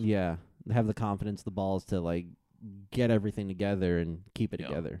circumstance. Yeah. Have the confidence, the balls to like get everything together and keep it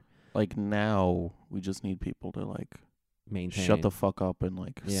together. Like now we just need people to like maintain. Shut the fuck up and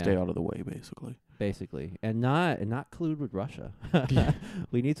like stay out of the way basically. And not collude with Russia.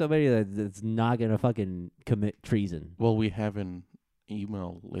 We need somebody that's not gonna fucking commit treason. Well, we have an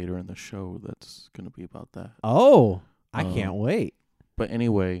email later in the show that's gonna be about that. Oh, I can't wait. But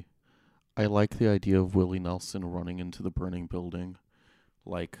anyway, I like the idea of Willie Nelson running into the burning building,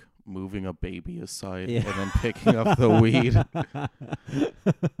 like moving a baby aside and then picking up the weed.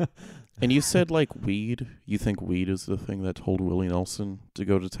 And you said like weed. You think weed is the thing that told Willie Nelson to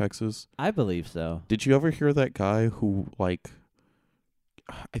go to Texas? I believe so. Did you ever hear that guy who like,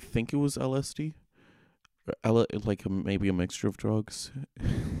 I think it was LSD, like maybe a mixture of drugs.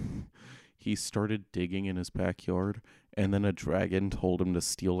 He started digging in his backyard, and then a dragon told him to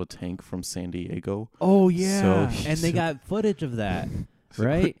steal a tank from San Diego. Oh yeah, and they got footage of that. So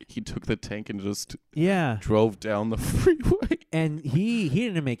right? He took the tank and just yeah drove down the freeway. And he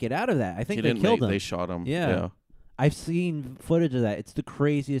didn't make it out of that. I think they killed him. They shot him. Yeah. I've seen footage of that. It's the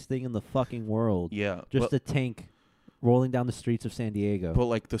craziest thing in the fucking world. Yeah. Just a tank rolling down the streets of San Diego. But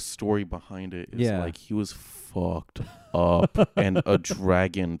like the story behind it is like he was fucked up and a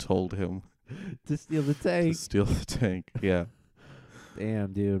dragon told him to steal the tank. Yeah.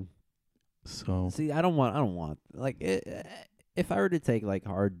 Damn, dude. So see, I don't want like if I were to take like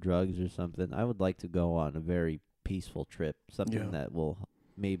hard drugs or something, I would like to go on a very peaceful trip, something that will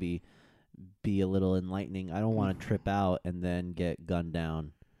maybe be a little enlightening. I don't want to trip out and then get gunned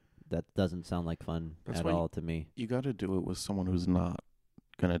down. That doesn't sound like fun at all to me. You got to do it with someone who's not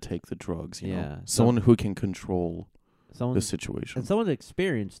gonna take the drugs. You know? Someone who can control the situation, and someone's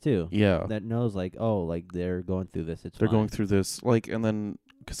experienced too. Yeah, that knows like they're going through this. They're going through this and then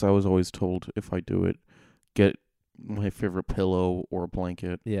because I was always told if I do it, get my favorite pillow or a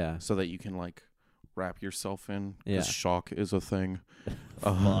blanket. Yeah, so that you can like wrap yourself in. Because shock is a thing.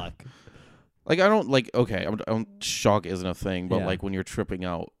 Fuck. Like I don't like. Okay, shock isn't a thing, but like when you're tripping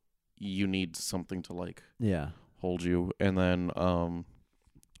out, you need something to like hold you, and then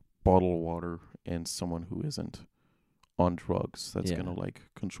bottle of water and someone who isn't on drugs that's gonna like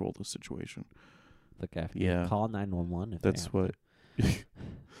control the situation. Look after call 911 if that's what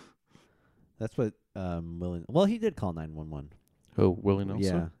that's what Willie. Well, he did call 911. Oh, Willie Nelson.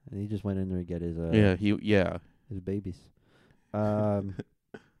 Yeah, and he just went in there to get his his babies. Are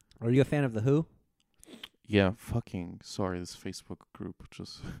you a fan of The Who? Yeah, sorry, this Facebook group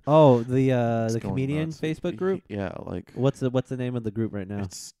just the comedian nuts. Facebook group? Yeah, like what's the name of the group right now?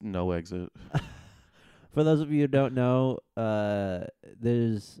 It's No Exit. For those of you who don't know,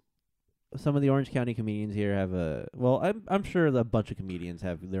 there's some of the Orange County comedians here have I'm sure a bunch of comedians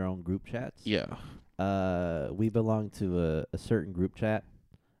have their own group chats. Yeah. We belong to a certain group chat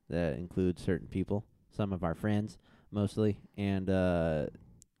that includes certain people, some of our friends mostly, and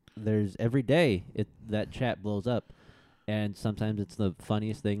there's every day that chat blows up, and sometimes it's the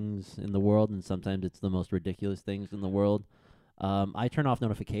funniest things in the world, and sometimes it's the most ridiculous things in the world. I turn off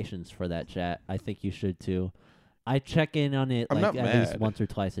notifications for that chat. I think you should too. I check in on it at least once or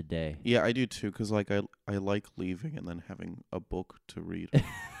twice a day. Yeah, I do too, because like I like leaving and then having a book to read.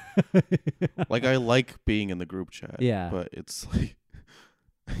 Like I like being in the group chat. Yeah, but it's like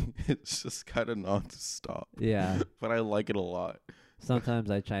it's just kind of non-stop. Yeah, but I like it a lot. Sometimes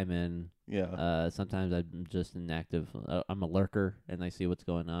I chime in. Yeah. Sometimes I'm just inactive. I'm a lurker and I see what's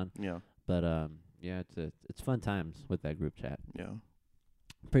going on. Yeah. But it's fun times with that group chat. Yeah.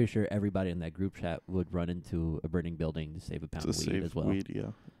 I'm pretty sure everybody in that group chat would run into a burning building to save a pound of weed as well.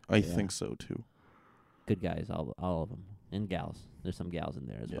 I think so too. Good guys, all of them, and gals. There's some gals in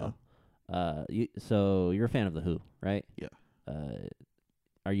there as well. So you're a fan of The Who, right? Yeah.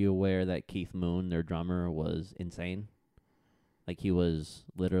 Are you aware that Keith Moon, their drummer, was insane? Like he was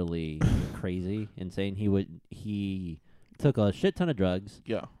literally crazy, insane. He took a shit ton of drugs.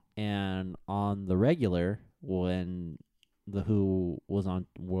 Yeah. And on the regular, when The Who was on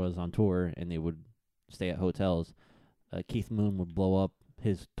tour and they would stay at hotels, Keith Moon would blow up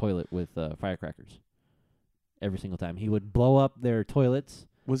his toilet with firecrackers. Every single time. He would blow up their toilets.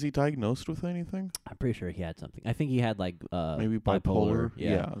 Was he diagnosed with anything? I'm pretty sure he had something. I think he had like maybe bipolar.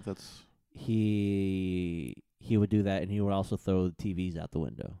 Yeah, that's He would do that, and he would also throw the TVs out the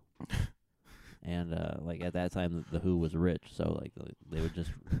window. And like at that time, The Who was rich, so like they would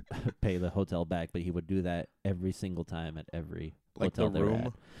just pay the hotel back. But he would do that every single time at every hotel the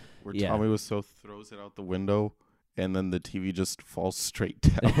room where Tommy Wiseau throws it out the window, and then the TV just falls straight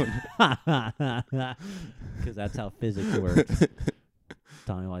down. Because that's how physics works.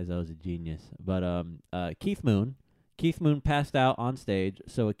 Tommy Wiseau is a genius. But Keith Moon passed out on stage,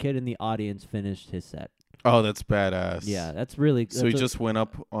 so a kid in the audience finished his set. Oh, that's badass. Yeah, that's really... So he just went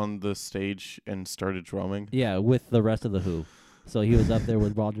up on the stage and started drumming? Yeah, with the rest of The Who. So he was up there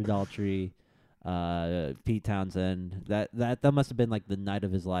with Roger Daltrey, Pete Townsend. That must have been like the night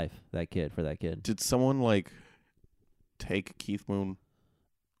of his life, for that kid. Did someone like take Keith Moon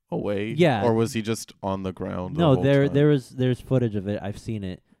away? Yeah. Or was he just on the ground? No, there's footage of it. I've seen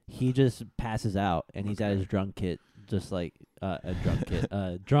it. He just passes out, and he's at his drum kit. Just like a drum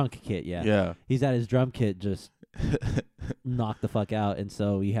kit, drunk kit, yeah. Yeah. He's at his drum kit, just knocked the fuck out, and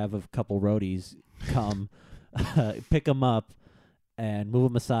so you have a couple roadies come, pick him up, and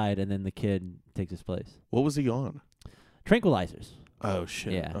move him aside, and then the kid takes his place. What was he on? Tranquilizers. Oh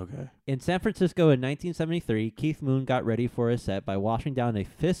shit. Yeah. Okay. In San Francisco in 1973, Keith Moon got ready for his set by washing down a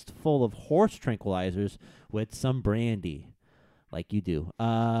fistful of horse tranquilizers with some brandy. Like you do.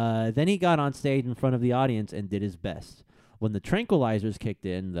 Then he got on stage in front of the audience and did his best. When the tranquilizers kicked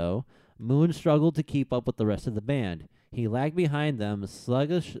in, though, Moon struggled to keep up with the rest of the band. He lagged behind them,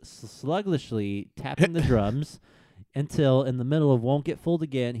 sluggishly tapping the drums, until, in the middle of Won't Get Fooled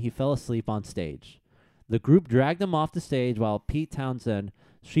Again, he fell asleep on stage. The group dragged him off the stage while Pete Townshend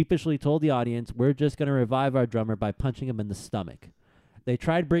sheepishly told the audience, "We're just going to revive our drummer by punching him in the stomach." They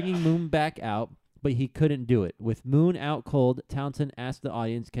tried bringing Moon back out, but he couldn't do it. With Moon out cold, Townshend asked the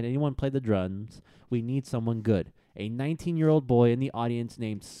audience, "Can anyone play the drums? We need someone good." A 19-year-old boy in the audience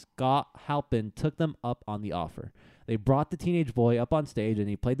named Scott Halpin took them up on the offer. They brought the teenage boy up on stage, and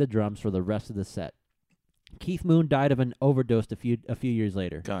he played the drums for the rest of the set. Keith Moon died of an overdose a few years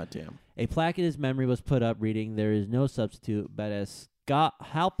later. Goddamn. A plaque in his memory was put up reading, "There is no substitute," but as Scott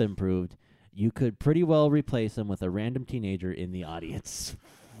Halpin proved, you could pretty well replace him with a random teenager in the audience.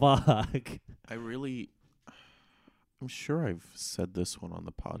 Fuck. I'm sure I've said this one on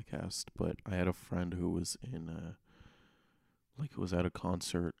the podcast, but I had a friend who was was at a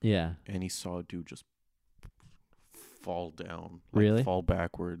concert. Yeah. And he saw a dude just fall down. Really? Fall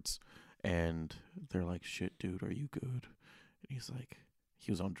backwards. And they're like, "Shit, dude, are you good?" And he's like,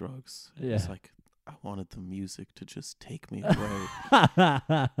 he was on drugs. Yeah. He's like, "I wanted the music to just take me away."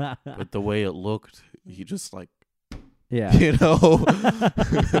 But the way it looked, he just like, yeah. you know.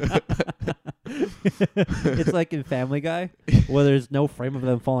 It's like in Family Guy, where there's no frame of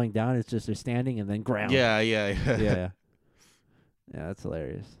them falling down. It's just they're standing and then ground. Yeah. Yeah, that's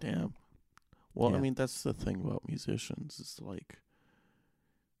hilarious. Damn. Well, Yeah. I mean, that's the thing about musicians. It's like,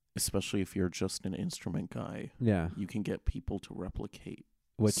 especially if you're just an instrument guy, Yeah. you can get people to replicate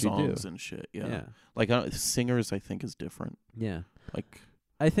What songs you do. and shit. Yeah. Yeah. Like singers, I think, is different. Yeah. Like,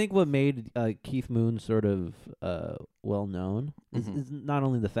 I think what made Keith Moon sort of well known is not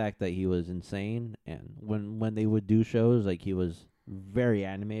only the fact that he was insane, and when they would do shows, like he was very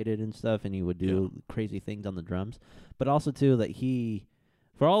animated and stuff, and he would do crazy things on the drums, but also too that he,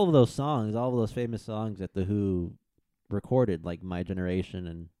 for all of those songs, all of those famous songs that the Who recorded, like My Generation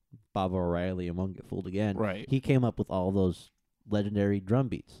and Bob O'Reilly and Won't Get Fooled Again, right. he came up with all those legendary drum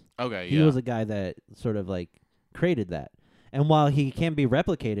beats. Okay, He was a guy that sort of like created that. And while he can be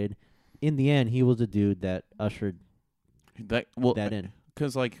replicated, in the end, he was a dude that ushered that in.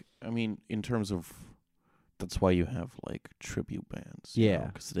 Because, like, I mean, in terms of, that's why you have, like, tribute bands. Yeah.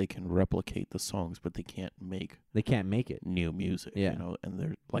 Because they can replicate the songs, but they can't make it. New music, Yeah. you know?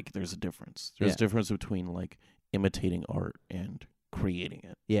 And there's a difference. There's a difference between, like, imitating art and creating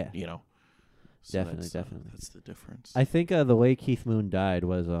it. Yeah. You know? So definitely. That's the difference. I think the way Keith Moon died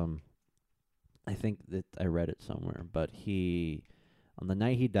was, I think that I read it somewhere, but on the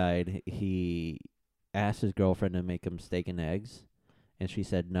night he died, he asked his girlfriend to make him steak and eggs, and she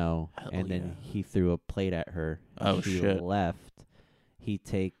said no. Hell and then he threw a plate at her. Oh, she shit. left. He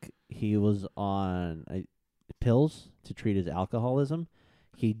was on pills to treat his alcoholism.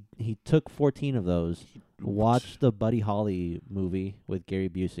 He took 14 of those, watched the Buddy Holly movie with Gary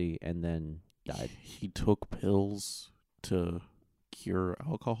Busey, and then died. He took pills to cure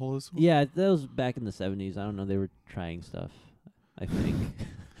alcoholism? Yeah, that was back in the 70s. I don't know. They were trying stuff, I think.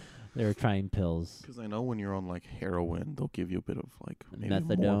 They were trying pills. Because I know when you're on, like, heroin, they'll give you a bit of, like, maybe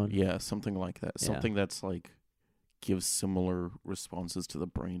methadone. Yeah, something like that. Yeah. Something that's, like, gives similar responses to the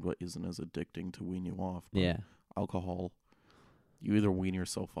brain but isn't as addicting to wean you off. But Yeah. alcohol, you either wean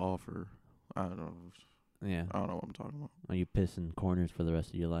yourself off or, I don't know. Yeah. I don't know what I'm talking about. Or you piss in corners for the rest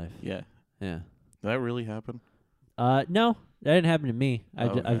of your life. Yeah. Yeah. Did that really happen? No, that didn't happen to me.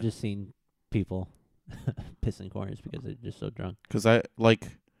 Okay. I've just seen people piss in corners because they're just so drunk. Because I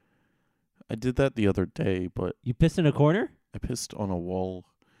did that the other day, but You pissed in a corner? I pissed on a wall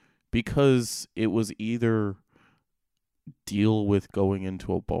because it was either deal with going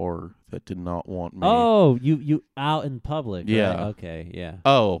into a bar that did not want me. Oh, you out in public. Yeah. Right? Okay, yeah.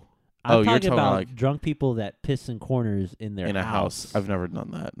 Oh. I'm you're talking about like drunk people that piss in corners in their in a house. I've never done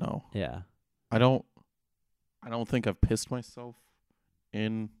that, no. Yeah. I don't think I've pissed myself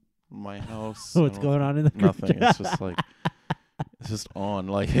in my house. What's going on in the group nothing. chat? It's just like it's just on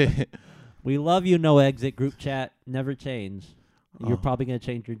like We love you, No Exit group chat. Never change. You're Oh. probably gonna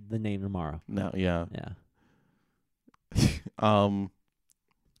change the name tomorrow. No, yeah. Yeah.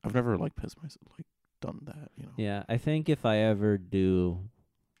 I've never like pissed myself, like done that, you know. Yeah, I think if I ever do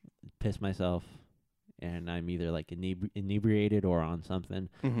piss myself and I'm either like inebriated or on something,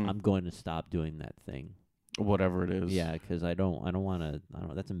 Mhm. I'm going to stop doing that thing. Whatever it is. Yeah, because I don't want to. I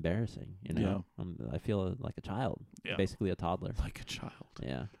don't. That's embarrassing. You know. I feel like a child. Yeah. Basically a toddler. Like a child.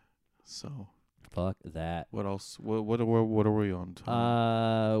 Yeah. So Fuck that. what else? What are we on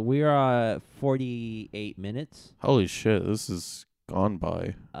to? We are at 48 minutes. Holy shit, this is gone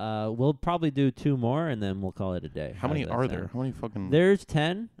by. We'll probably do 2 more, and then we'll call it a day. How many are there? How many fucking... There's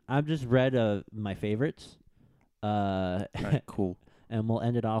 10. I've just read my favorites. Right, cool. And we'll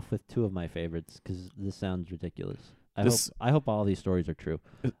end it off with 2 of my favorites, because this sounds ridiculous. I hope all these stories are true.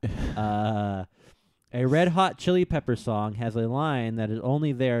 A Red Hot Chili Pepper song has a line that is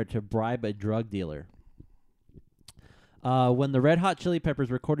only there to bribe a drug dealer. When the Red Hot Chili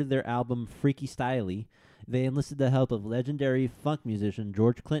Peppers recorded their album Freaky Styley, they enlisted the help of legendary funk musician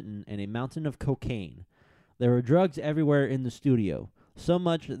George Clinton and a mountain of cocaine. There were drugs everywhere in the studio, so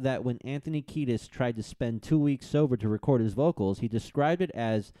much that when Anthony Kiedis tried to spend 2 weeks sober to record his vocals, he described it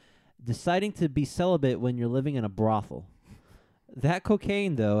as deciding to be celibate when you're living in a brothel. That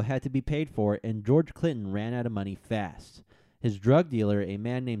cocaine, though, had to be paid for, and George Clinton ran out of money fast. His drug dealer, a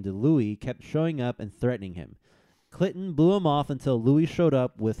man named Louis, kept showing up and threatening him. Clinton blew him off until Louis showed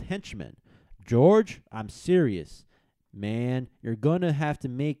up with henchmen. George, I'm serious. Man, you're going to have to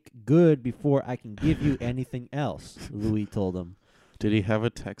make good before I can give you anything else, Louis told him. Did he have a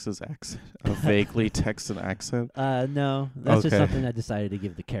Texas accent? A vaguely Texan accent? No. That's just something I decided to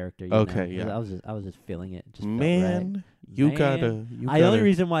give the character. Yeah. I was just feeling it. Just man, right. You gotta. The only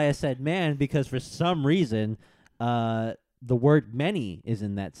reason why I said man, because for some reason, the word many is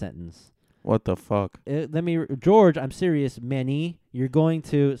in that sentence. What the fuck? George, I'm serious. Many, you're going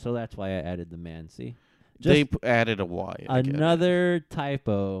to. So that's why I added the man. See, they added a Y. Another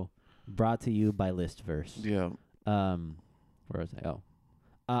typo brought to you by Listverse. Yeah. Where was I? Oh.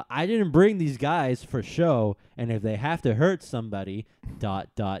 I didn't bring these guys for show, and if they have to hurt somebody, ... God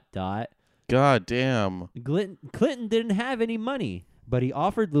damn. Clinton didn't have any money, but he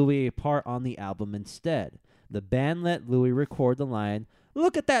offered Louis a part on the album instead. The band let Louis record the line,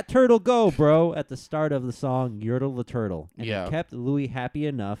 "Look at that turtle go, bro," at the start of the song Yertle the Turtle. And it kept Louis happy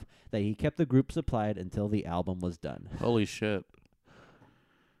enough that he kept the group supplied until the album was done. Holy shit.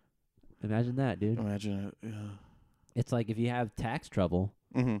 Imagine that, dude. Imagine it, yeah. It's like if you have tax trouble,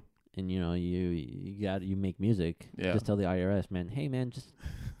 and you make music. Just tell the IRS, man. Hey, man,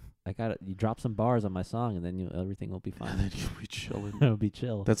 you drop some bars on my song, and then everything will be fine. And then you'll be chilling. It'll be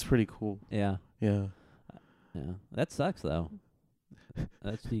chill. That's pretty cool. Yeah. Yeah. Yeah. That sucks though.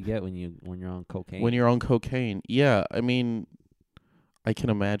 That's what you get when you're on cocaine. When you're on cocaine, yeah. I mean, I can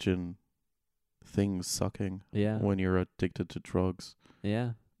imagine things sucking. Yeah. When you're addicted to drugs.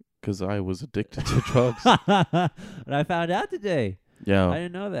 Yeah. Because I was addicted to drugs. But I found out today. Yeah. I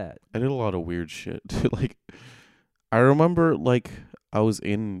didn't know that. I did a lot of weird shit. Like, I remember, like, I was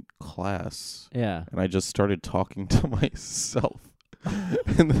in class. Yeah. And I just started talking to myself.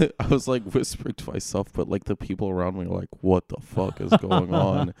 And I was, like, whispering to myself, but, like, the people around me were like, what the fuck is going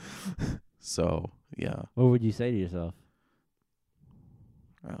on? So, yeah. What would you say to yourself?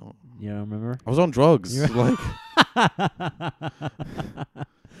 You don't remember? I was on drugs. Like...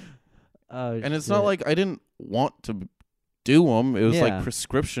 and it's not like I didn't want to do them. It was like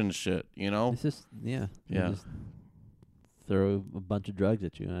prescription shit, you know? It's just, just throw a bunch of drugs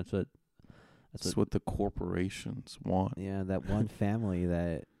at you. And that's what the corporations want. Yeah, that one family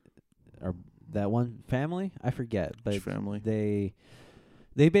I forget. But which family?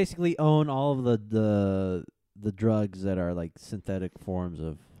 They basically own all of the drugs that are like synthetic forms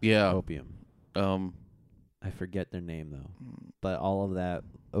of opium. I forget their name though, but all of that.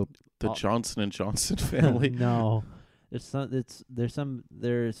 The Johnson and Johnson family. No, there's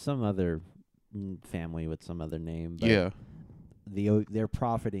some other family with some other name. But they're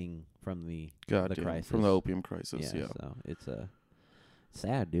profiting from the crisis, from the opium crisis. Yeah, so it's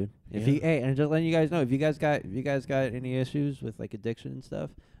sad, dude. And just letting you guys know, if you guys got any issues with like addiction and stuff,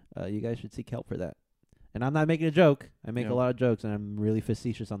 you guys should seek help for that. And I'm not making a joke. I make a lot of jokes, and I'm really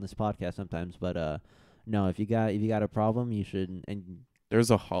facetious on this podcast sometimes. But no, if you got a problem, you should. And there's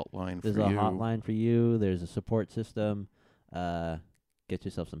a hotline. There's a hotline for you. There's a support system. Get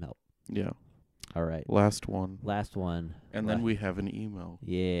yourself some help. Yeah. All right. Last one. And then we have an email.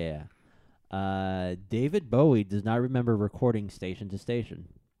 Yeah. David Bowie does not remember recording Station to Station.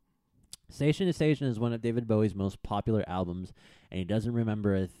 Station to Station is one of David Bowie's most popular albums, and he doesn't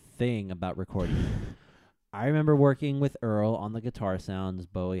remember a thing about recording it. I remember working with Earl on the guitar sounds,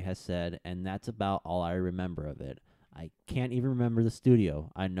 Bowie has said, and that's about all I remember of it. I can't even remember the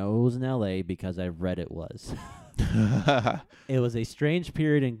studio. I know it was in L.A. because I've read it was. It was a strange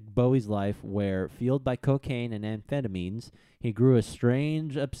period in Bowie's life where, fueled by cocaine and amphetamines, he grew a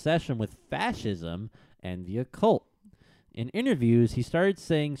strange obsession with fascism and the occult. In interviews, he started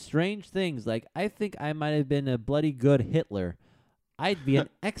saying strange things like, "I think I might have been a bloody good Hitler. I'd be an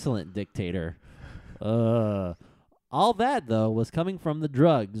excellent dictator. All that, though, was coming from the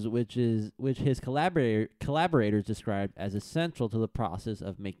drugs, which his collaborators described as essential to the process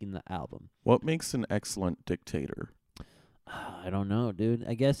of making the album. What makes an excellent dictator? I don't know, dude.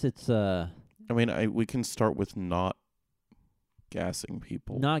 I guess it's I mean, we can start with not gassing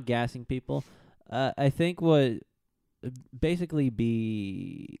people. Not gassing people. I think what basically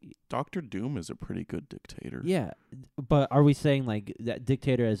be Dr. Doom is a pretty good dictator. Yeah, but are we saying like that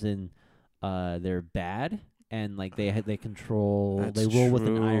dictator as in they're bad? And like they control, they rule with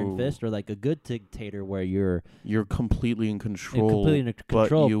an iron fist, or like a good dictator where you're completely in control,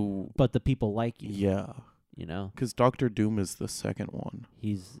 but the people like you. Yeah, you know, because Dr. Doom is the second one.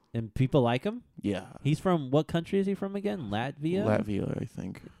 And people like him. Yeah, he's from what country is he from again? Latvia. Latvia, I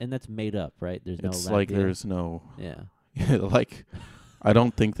think. And that's made up, right? It's like there's no. Yeah. Like, I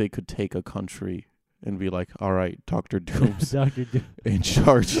don't think they could take a country and be like, all right, Dr. Doom's in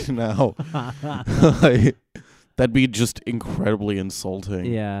charge now. Like, that'd be just incredibly insulting.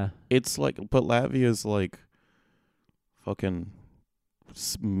 Yeah. It's like, but Latvia's like fucking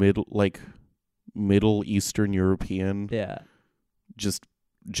Middle Eastern European. Yeah. Just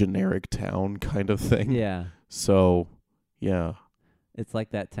generic town kind of thing. Yeah. So, yeah. It's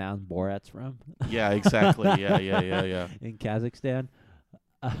like that town Borat's from. Yeah, exactly. Yeah. In Kazakhstan.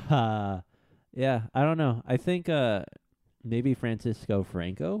 Yeah, I don't know. I think maybe Francisco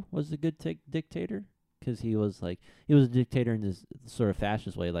Franco was a good dictator because he was a dictator in this sort of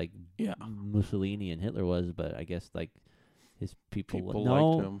fascist way, like Mussolini and Hitler was. But I guess like his people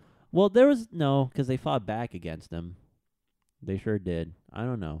liked him. Well, there was because they fought back against him. They sure did. I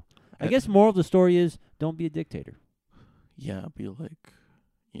don't know. I guess moral of the story is don't be a dictator. Yeah, be like,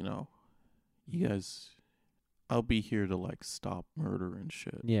 you guys. I'll be here to like stop murder and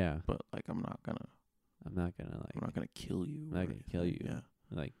shit. Yeah. But like I'm not gonna kill you. I'm not gonna kill you. Yeah.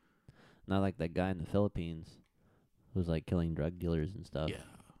 Like not like that guy in the Philippines who's like killing drug dealers and stuff. Yeah.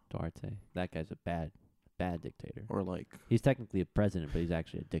 Duarte. That guy's a bad dictator. Or like he's technically a president, but he's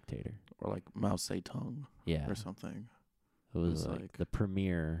actually a dictator. Or like Mao Zedong. Yeah. Or something. It was like the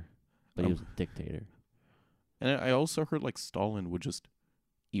premier, but he was a dictator. And I also heard like Stalin would just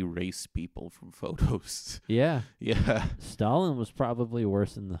erase people from photos. Yeah. Yeah. Stalin was probably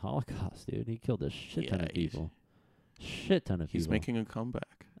worse than the Holocaust, dude. He killed a shit ton of people. He's making a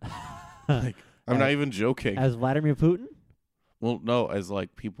comeback. Like, I'm not even joking. As Vladimir Putin? Well, no, as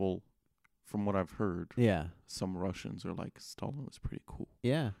like people, from what I've heard. Yeah. Some Russians are like, Stalin was pretty cool.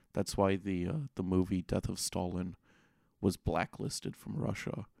 Yeah. That's why the movie Death of Stalin was blacklisted from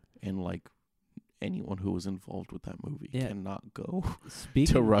Russia, and like anyone who was involved with that movie cannot go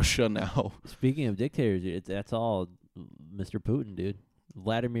to Russia now. Speaking of dictators, that's all Mr. Putin, dude.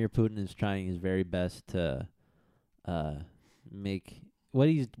 Vladimir Putin is trying his very best to make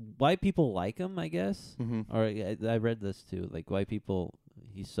why people like him, I guess. Mm-hmm. Or I read this too. Like why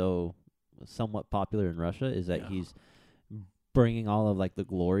he's so somewhat popular in Russia is that he's bringing all of like the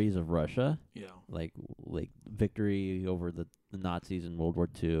glories of Russia. Yeah. Like victory over the Nazis in World War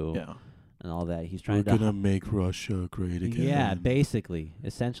II. Yeah. And all that. He's trying We're gonna make Russia great again. Yeah, basically,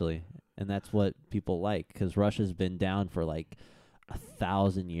 essentially. And that's what people like, because Russia's been down for like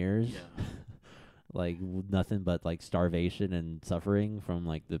 1,000 years. Yeah. Like nothing but like starvation and suffering from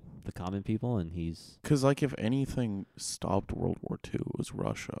like the common people, and he's... Because like if anything stopped World War II, it was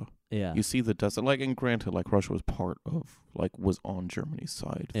Russia. Yeah. You see the desert, like, and granted, like Russia was part of, like, was on Germany's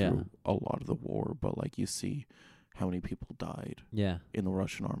side through a lot of the war, but like you see how many people died in the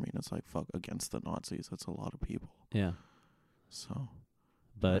Russian army, and it's like, fuck, against the Nazis, that's a lot of people. Yeah. So,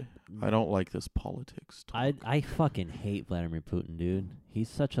 but I don't like this politics talk. I fucking hate Vladimir Putin, dude. He's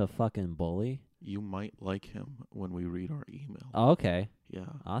such a fucking bully. You might like him when we read our email. Oh, okay. Yeah.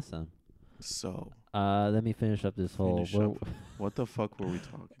 Awesome. So, let me finish up this whole... What the fuck were we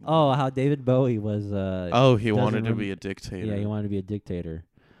talking about? Oh, how David Bowie was... he wanted to be a dictator. Yeah, he wanted to be a dictator.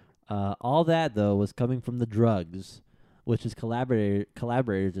 All that, though, was coming from the drugs, which his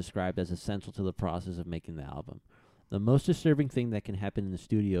collaborators described as essential to the process of making the album. The most disturbing thing that can happen in the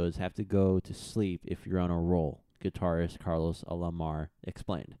studio is have to go to sleep if you're on a roll, guitarist Carlos Alomar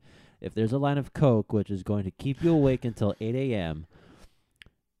explained. If there's a line of coke which is going to keep you awake until 8 a.m.,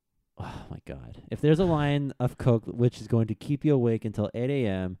 oh, my God. If there's a line of coke which is going to keep you awake until 8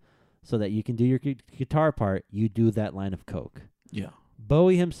 a.m. so that you can do your guitar part, you do that line of coke. Yeah.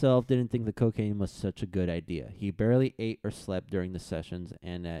 Bowie himself didn't think the cocaine was such a good idea. He barely ate or slept during the sessions,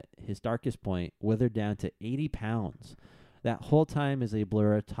 and at his darkest point, withered down to 80 pounds. That whole time is a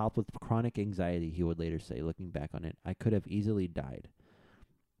blur, topped with chronic anxiety, he would later say, looking back on it. I could have easily died.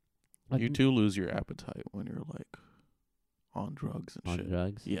 You do lose your appetite when you're, like, on drugs and shit. On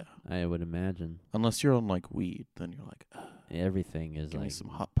drugs? Yeah. I would imagine. Unless you're on, like, weed, then you're like, everything is give like... me some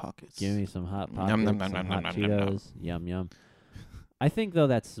Hot Pockets. Give me some Hot Pockets, some Hot Cheetos. Yum, yum. I think, though,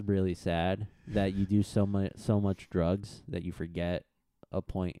 that's really sad that you do so much drugs that you forget a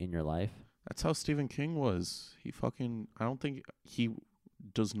point in your life. That's how Stephen King was. I don't think he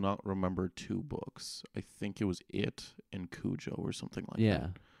does not remember 2 books. I think it was It and Cujo or something like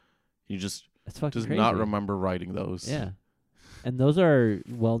that. He just does not remember writing those. Yeah. And those are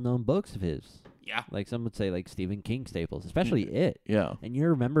well-known books of his. Yeah. Like some would say like Stephen King staples, especially It. Yeah. And you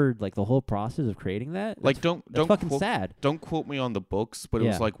remembered like the whole process of creating that? Like don't fucking sad. Don't quote me on the books, but it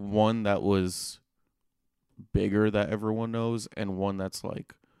was like one that was bigger that everyone knows and one that's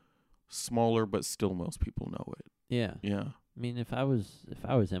like smaller but still most people know it. Yeah. Yeah. I mean, if I was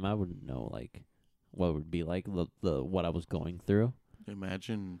him, I wouldn't know like what it would be like the what I was going through.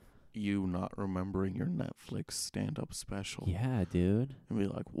 Imagine you not remembering your Netflix stand-up special. Yeah, dude. And be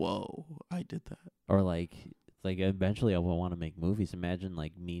like, whoa, I did that. Or like eventually I will want to make movies. Imagine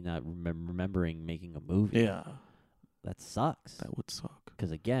like me not remembering making a movie. Yeah. That sucks. That would suck.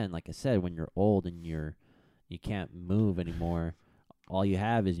 Because again, like I said, when you're old and you can't move anymore, all you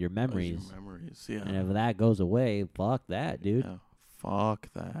have is your memories. Yeah. And if that goes away, fuck that, dude. Yeah. Fuck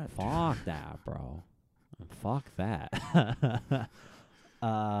that. Fuck that, bro. Fuck that.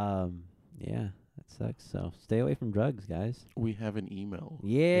 Yeah, that sucks. So stay away from drugs, guys. We have an email.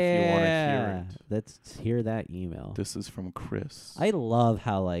 Yeah. If you want to hear it. Let's hear that email. This is from Chris. I love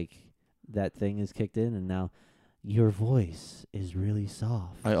how like that thing is kicked in and now your voice is really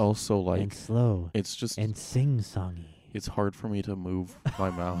soft. I also like and slow. It's just and sing-songy. It's hard for me to move my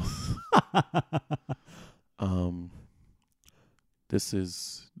mouth. This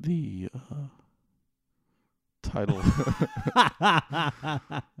is the title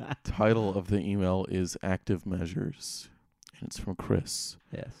title of the email is Active Measures, and it's from Chris.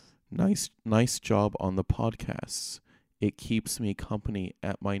 Yes. Nice job on the podcasts. It keeps me company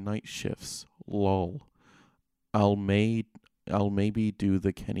at my night shifts. Lol. I'll maybe do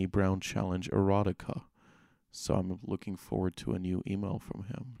the Kenny Brown Challenge erotica. So I'm looking forward to a new email from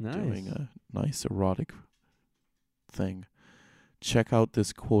him. Nice. Doing a nice erotic thing. Check out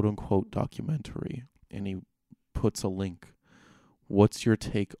this quote-unquote documentary. And he puts a link. What's your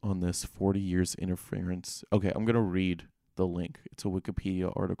take on this 40 years interference? Okay, I'm going to read the link. It's a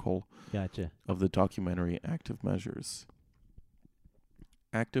Wikipedia article. Gotcha. Of the documentary Active Measures.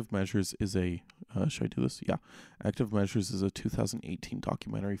 Active Measures is a... should I do this? Yeah. Active Measures is a 2018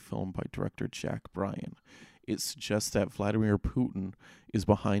 documentary film by director Jack Bryan. It suggests that Vladimir Putin is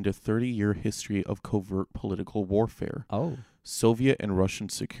behind a 30-year history of covert political warfare. Oh. Soviet and Russian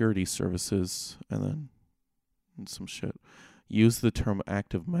security services, and then some shit, use the term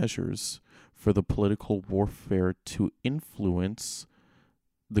active measures for the political warfare to influence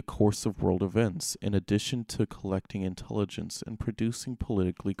the course of world events, in addition to collecting intelligence and producing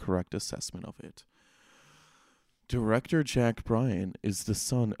politically correct assessment of it. Director Jack Bryan is the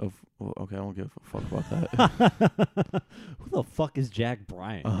son of... Well, okay, I don't give a fuck about that. Who the fuck is Jack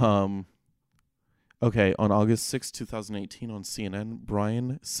Bryan? Okay, on August 6, 2018 on CNN,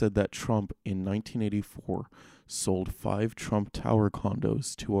 Bryan said that Trump in 1984 sold 5 Trump Tower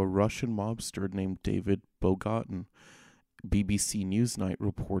condos to a Russian mobster named David Bogatin. BBC Newsnight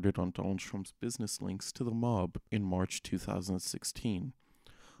reported on Donald Trump's business links to the mob in March 2016.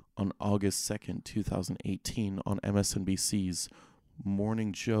 On August 2nd, 2018, on MSNBC's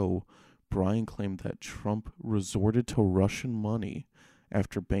Morning Joe, Bryan claimed that Trump resorted to Russian money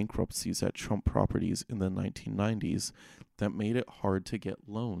after bankruptcies at Trump properties in the 1990s that made it hard to get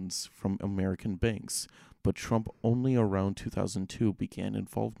loans from American banks, but Trump only around 2002 began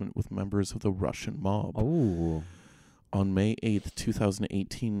involvement with members of the Russian mob. Oh. On May 8th,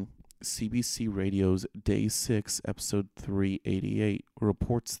 2018, CBC Radio's Day 6, Episode 388,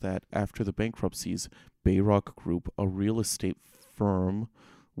 reports that after the bankruptcies, Bayrock Group, a real estate firm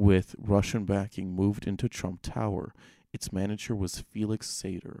with Russian backing, moved into Trump Tower. Its manager was Felix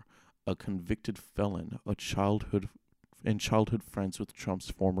Sater, a convicted felon, childhood friends with Trump's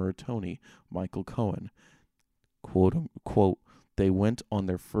former attorney, Michael Cohen. Quote, unquote, they went on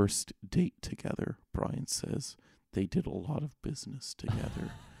their first date together, Bryan says. They did a lot of business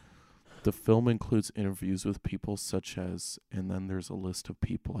together. The film includes interviews with people such as, and then there's a list of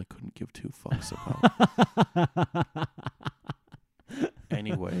people I couldn't give 2 fucks about.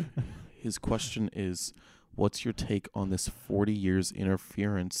 Anyway, his question is, what's your take on this 40 years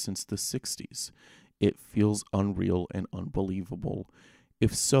interference since the 60s? It feels unreal and unbelievable.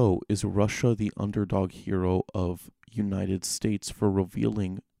 If so, is Russia the underdog hero of United States for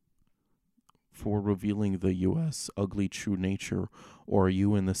revealing for revealing the U.S. ugly true nature, or are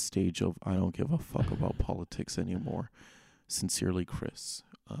you in the stage of I don't give a fuck about politics anymore? Sincerely, Chris.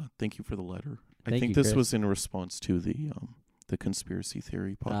 Thank you for the letter. I think this was in response to the conspiracy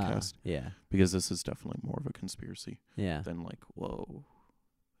theory podcast. Yeah. Because this is definitely more of a conspiracy. Yeah. Than like, whoa.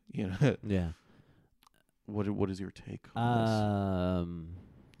 You know. Yeah. What is your take on this?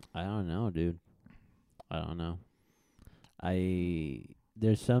 I don't know, dude. I don't know.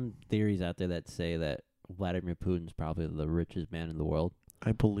 There's some theories out there that say that Vladimir Putin's probably the richest man in the world.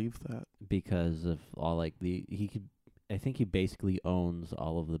 I believe that. Because of all I think he basically owns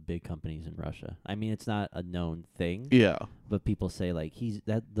all of the big companies in Russia. I mean, it's not a known thing. Yeah. But people say like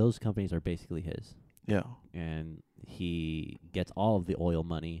those companies are basically his. Yeah. And he gets all of the oil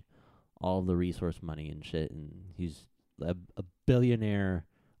money, all of the resource money and shit, and he's a billionaire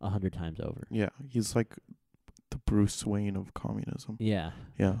 100 times over. Yeah, he's like the Bruce Wayne of communism. Yeah.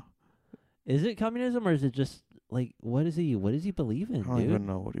 Yeah. Is it communism or is it just like what does he believe in, I don't even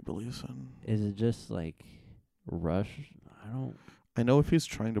know what he believes in. Is it just like I know if he's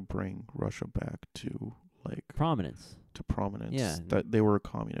trying to bring Russia back to like prominence. Yeah. That they were a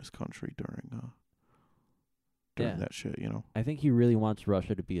communist country during that shit, you know. I think he really wants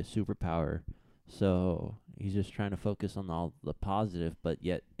Russia to be a superpower. So he's just trying to focus on all the positive, but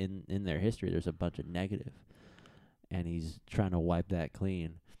yet in their history there's a bunch of negative. And he's trying to wipe that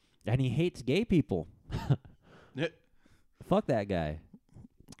clean. And he hates gay people. Fuck that guy.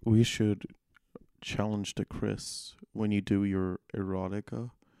 We should challenge to Chris when you do your erotica.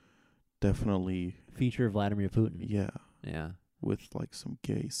 Definitely feature Vladimir Putin. Yeah. Yeah. With like some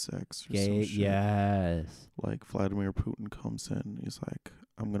gay sex or some shit. Yes. Like Vladimir Putin comes in, he's like,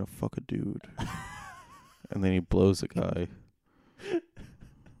 I'm gonna fuck a dude. And then he blows a guy.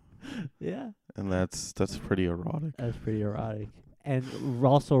 Yeah. And that's pretty erotic. That's pretty erotic. And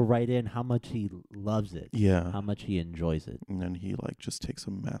also write in how much he loves it. Yeah. How much he enjoys it. And then he like just takes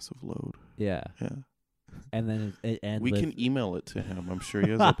a massive load. Yeah. Yeah. And then it ends we can email it to him. I'm sure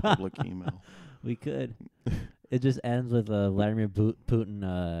he has a public email. We could. It just ends with Vladimir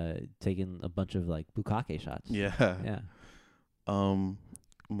Putin taking a bunch of like bukkake shots. Yeah. Yeah.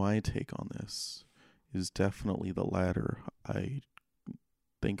 My take on this is definitely the latter. I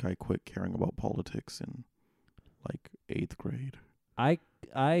think I quit caring about politics in like 8th grade. I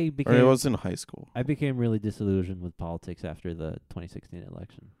became. Or it was in high school. I became really disillusioned with politics after the 2016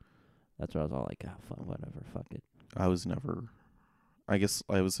 election. That's where I was all like, whatever, fuck it. I was never. I guess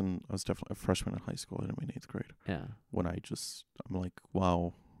I was definitely a freshman in high school. I didn't mean 8th grade. Yeah. When I'm like,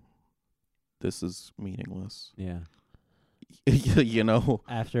 wow, this is meaningless. Yeah. You know.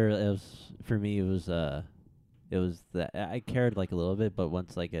 After it was for me, it was that I cared like a little bit, but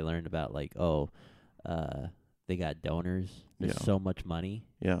once like I learned about like they got donors. There's so much money.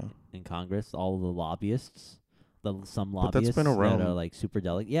 Yeah. In Congress, all the lobbyists. Some lobbyists but that's been around. That are like super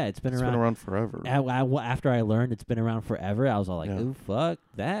delicate. Yeah, it's been around. It's been around forever. After I learned it's been around forever, I was all like, "Ooh, fuck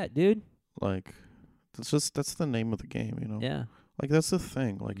that, dude!" Like, that's the name of the game, you know. Yeah. Like that's the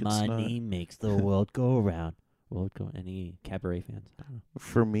thing. Like money makes the world go around. Any cabaret fans? I don't know.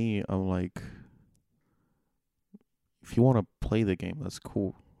 For me, I'm like, if you want to play the game, that's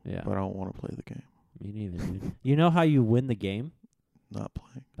cool. Yeah. But I don't want to play the game. Me neither, dude. You know how you win the game? Not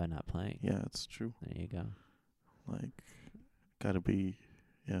playing. By not playing. Yeah, it's true. There you go. Like, gotta be,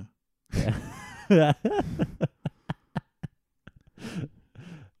 yeah. Yeah.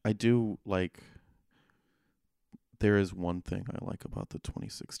 I do like. There is one thing I like about the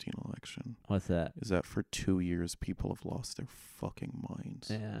 2016 election. What's that? Is that for 2 years people have lost their fucking minds.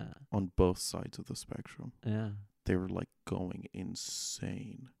 Yeah. On both sides of the spectrum. Yeah. They were like going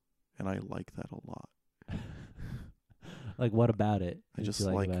insane, and I like that a lot. Like, what about it? I just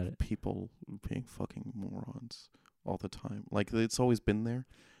like people being fucking morons all the time. Like, it's always been there.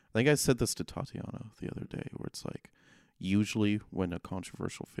 I think I said this to Tatiana the other day, where it's like, usually when a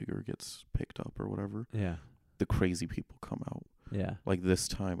controversial figure gets picked up or whatever, yeah, the crazy people come out. Yeah. Like this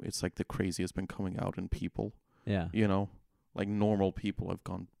time, it's like the crazy has been coming out in people. Yeah. You know? Like normal people have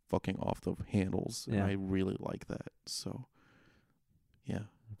gone fucking off the handles. Yeah. And I really like that. So, yeah.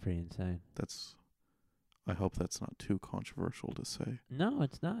 Pretty insane. I hope that's not too controversial to say. No,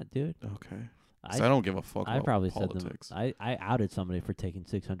 it's not, dude. Okay. I don't give a fuck about politics. Said them. I outed somebody for taking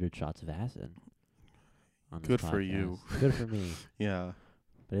 600 shots of acid. Good for you. Good for me. Yeah.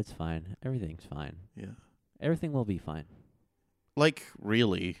 But it's fine. Everything's fine. Yeah. Everything will be fine. Like,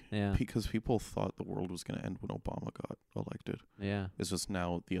 really. Yeah. Because people thought the world was going to end when Obama got elected. Yeah. It's just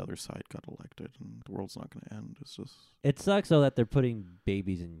now the other side got elected and the world's not going to end. It's just... It sucks, though, that they're putting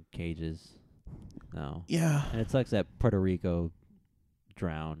babies in cages. No. Yeah. And it sucks that Puerto Rico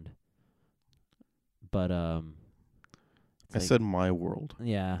drowned. But I said my world.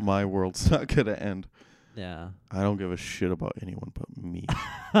 Yeah. My world's not gonna end. Yeah. I don't give a shit about anyone but me.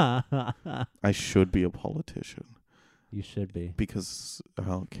 I should be a politician. You should be. Because I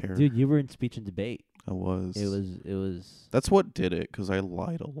don't care. Dude, you were in speech and debate. I was. It was. That's what did it, because I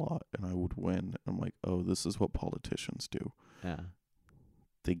lied a lot and I would win. I'm like, oh, this is what politicians do. Yeah.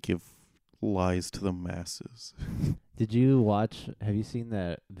 They give lies to the masses. Did you have you seen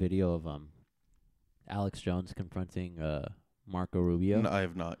that video of Alex Jones confronting Marco Rubio? No, I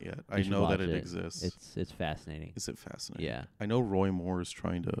have not yet. I know that it exists. It's fascinating. Is it fascinating? Yeah. I know Roy Moore is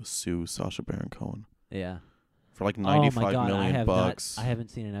trying to sue Sacha Baron Cohen. Yeah. For like $95 million bucks. I haven't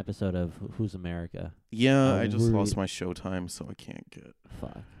seen an episode of Who's America. Yeah, I just lost my Showtime, so I can't get.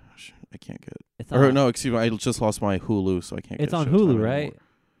 Fuck. I can't get. Excuse me. I just lost my Hulu, so I can't. It's get on Showtime Hulu, anymore. right?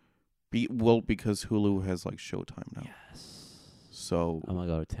 Because Hulu has like Showtime now. Yes. So I'm gonna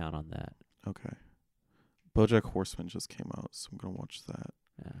go to town on that. Okay. BoJack Horseman just came out, so I'm gonna watch that.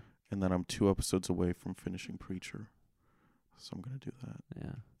 Yeah. And then I'm 2 episodes away from finishing Preacher, so I'm gonna do that.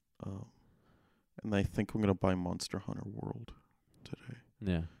 Yeah. And I think I'm gonna buy Monster Hunter World today.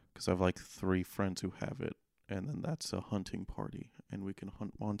 Yeah. Because I have like 3 friends who have it, and then that's a hunting party, and we can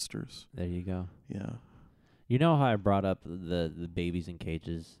hunt monsters. There you go. Yeah. You know how I brought up the babies in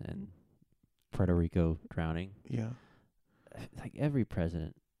cages and Puerto Rico drowning? Yeah. Like every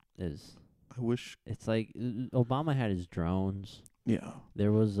president is. I wish. It's like Obama had his drones. Yeah.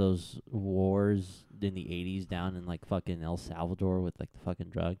 There was those wars in the 80s down in like fucking El Salvador with like the fucking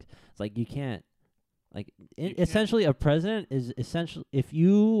drugs. It's like you can't. Like essentially, a president is essentially, if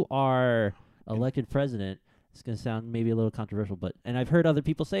you are elected president, it's gonna sound maybe a little controversial, but and I've heard other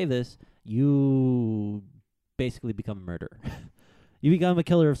people say this, you basically become a murderer. You become a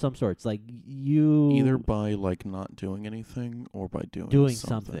killer of some sorts. Like you either by like not doing anything or by doing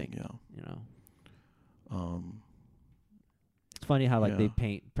something. Yeah. You know. It's funny how like they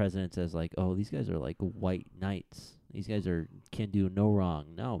paint presidents as like, oh, these guys are like white knights. These guys can do no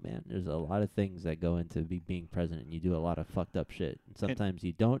wrong. No, man. There's a lot of things that go into being president, and you do a lot of fucked up shit. And sometimes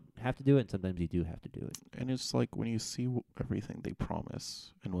you don't have to do it, and sometimes you do have to do it. And it's like when you see everything they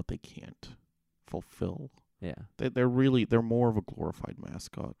promise and what they can't fulfill. Yeah. They're more of a glorified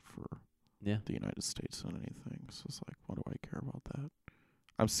mascot for the United States than anything. So it's like, why do I care about that?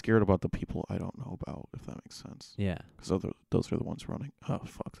 I'm scared about the people I don't know about, if that makes sense. Yeah. Because those are the ones running. Oh,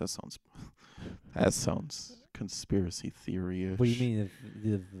 fuck, that sounds conspiracy theory-ish. What do you mean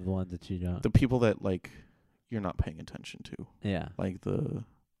the ones that you don't? The people that, like, you're not paying attention to. Yeah. Like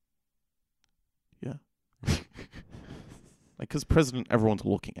yeah. Like, because president, everyone's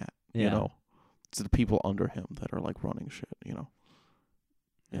looking at, you know. It's the people under him that are, like, running shit, you know.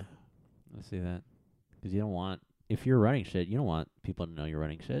 Yeah. I see that. Because you don't want, if you're running shit, you don't want people to know you're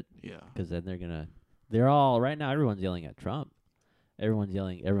running shit. Yeah. Because then they're all, right now, everyone's yelling at Trump. Everyone was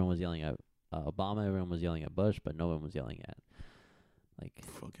yelling at Obama, everyone was yelling at Bush, but no one was yelling at, like,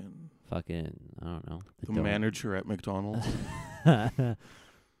 fucking, I don't know. The manager at McDonald's? Yeah.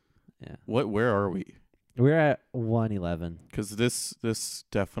 Where are we? We're at 111. Because this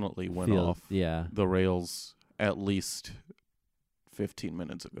definitely went off the rails at least 15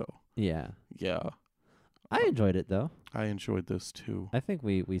 minutes ago. Yeah. Yeah. I enjoyed it, though. I enjoyed this, too. I think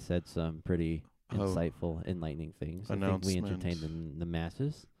we said some pretty insightful, enlightening things. I think we entertained the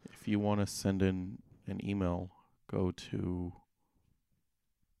masses. If you want to send in an email, go to...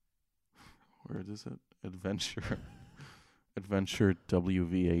 Where is it?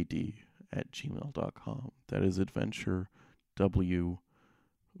 adventurewvad@gmail.com. That is adventure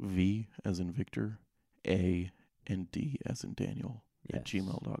W-V as in Victor, A and D as in Daniel at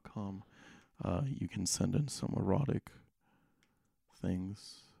gmail.com. You can send in some erotic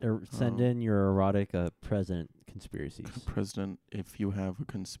things. Send in your erotic president conspiracies. President, if you have a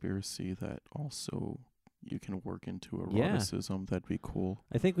conspiracy that also you can work into eroticism, that'd be cool.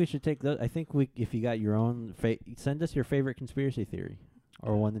 I think we should take those. I think if you got your own, send us your favorite conspiracy theory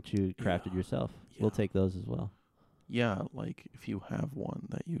or one that you crafted yourself. Yeah. We'll take those as well. Yeah, like if you have one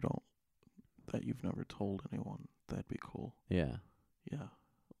that you've never told anyone, that'd be cool. Yeah. Yeah.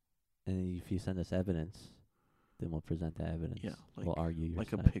 And if you send us evidence, then we'll present the evidence. Yeah, we'll argue your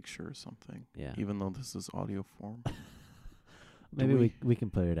like side. A picture or something. Yeah. Even though this is audio form. Maybe we can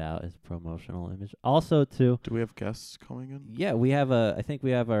put it out as promotional image. Also, too. Do we have guests coming in? Yeah, we have I think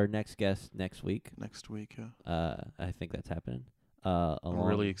we have our next guest next week. Next week, yeah. I think that's happening. I'm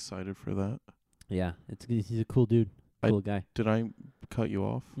really excited for that. Yeah, he's a cool dude. Cool guy. Did I cut you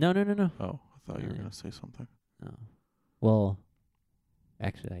off? No. Oh, I thought you were gonna say something. No. Well,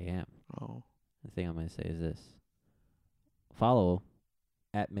 actually, I am. Oh. The thing I'm gonna say is this: follow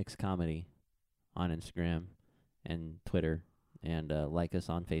 @MixComedy on Instagram and Twitter, and like us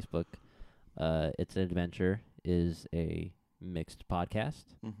on Facebook. It's an Adventure is a mixed podcast.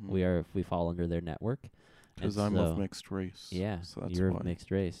 Mm-hmm. We fall under their network. Because I'm of mixed race. Yeah, so you're of mixed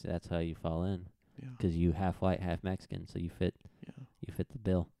race. That's how you fall in. Yeah. Because you half white, half Mexican, so you fit. Yeah. You fit the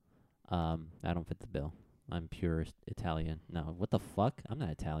bill. I don't fit the bill. I'm pure Italian. No, what the fuck? I'm not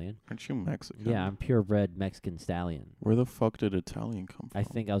Italian. Aren't you Mexican? Yeah, I'm purebred Mexican stallion. Where the fuck did Italian come from? I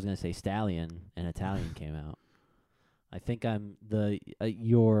think I was gonna say stallion, and Italian came out. I think I'm the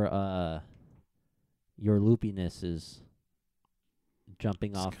your loopiness is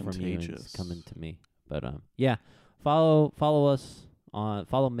jumping off contagious. From you and it's coming to me. But yeah, follow us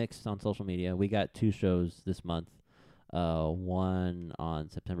on Mixed on social media. We got 2 shows this month. One on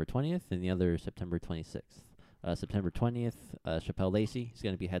September 20th and the other September 26th. September 20th, Chappelle Lacey is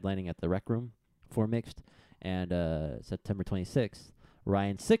going to be headlining at the Rec Room for Mixed, and September 26th,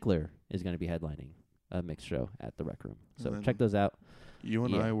 Ryan Sickler is going to be headlining a Mixed show at the Rec Room. So check those out. You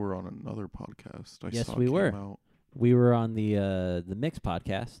and I were on another podcast. Yes, we were. We were on the Mixed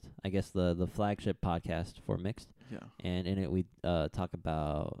podcast, I guess the flagship podcast for Mixed. Yeah. And in it we talk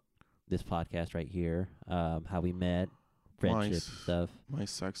about this podcast right here, how we met, friendship stuff. My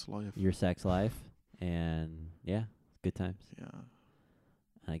sex life. Your sex life. And yeah, good times. Yeah.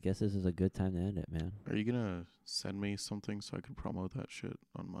 I guess this is a good time to end it, man. Are you gonna send me something so I can promote that shit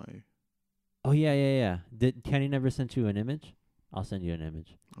on my... Oh, yeah. Did Kenny never sent you an image? I'll send you an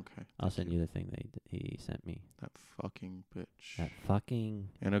image. Okay. I'll send you the thing that he sent me. That fucking bitch. That fucking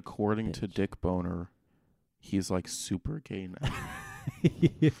And according to Dick Boner, he's like super gay now.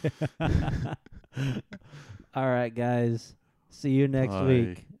 All right, guys. See you next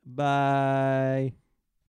week. Bye.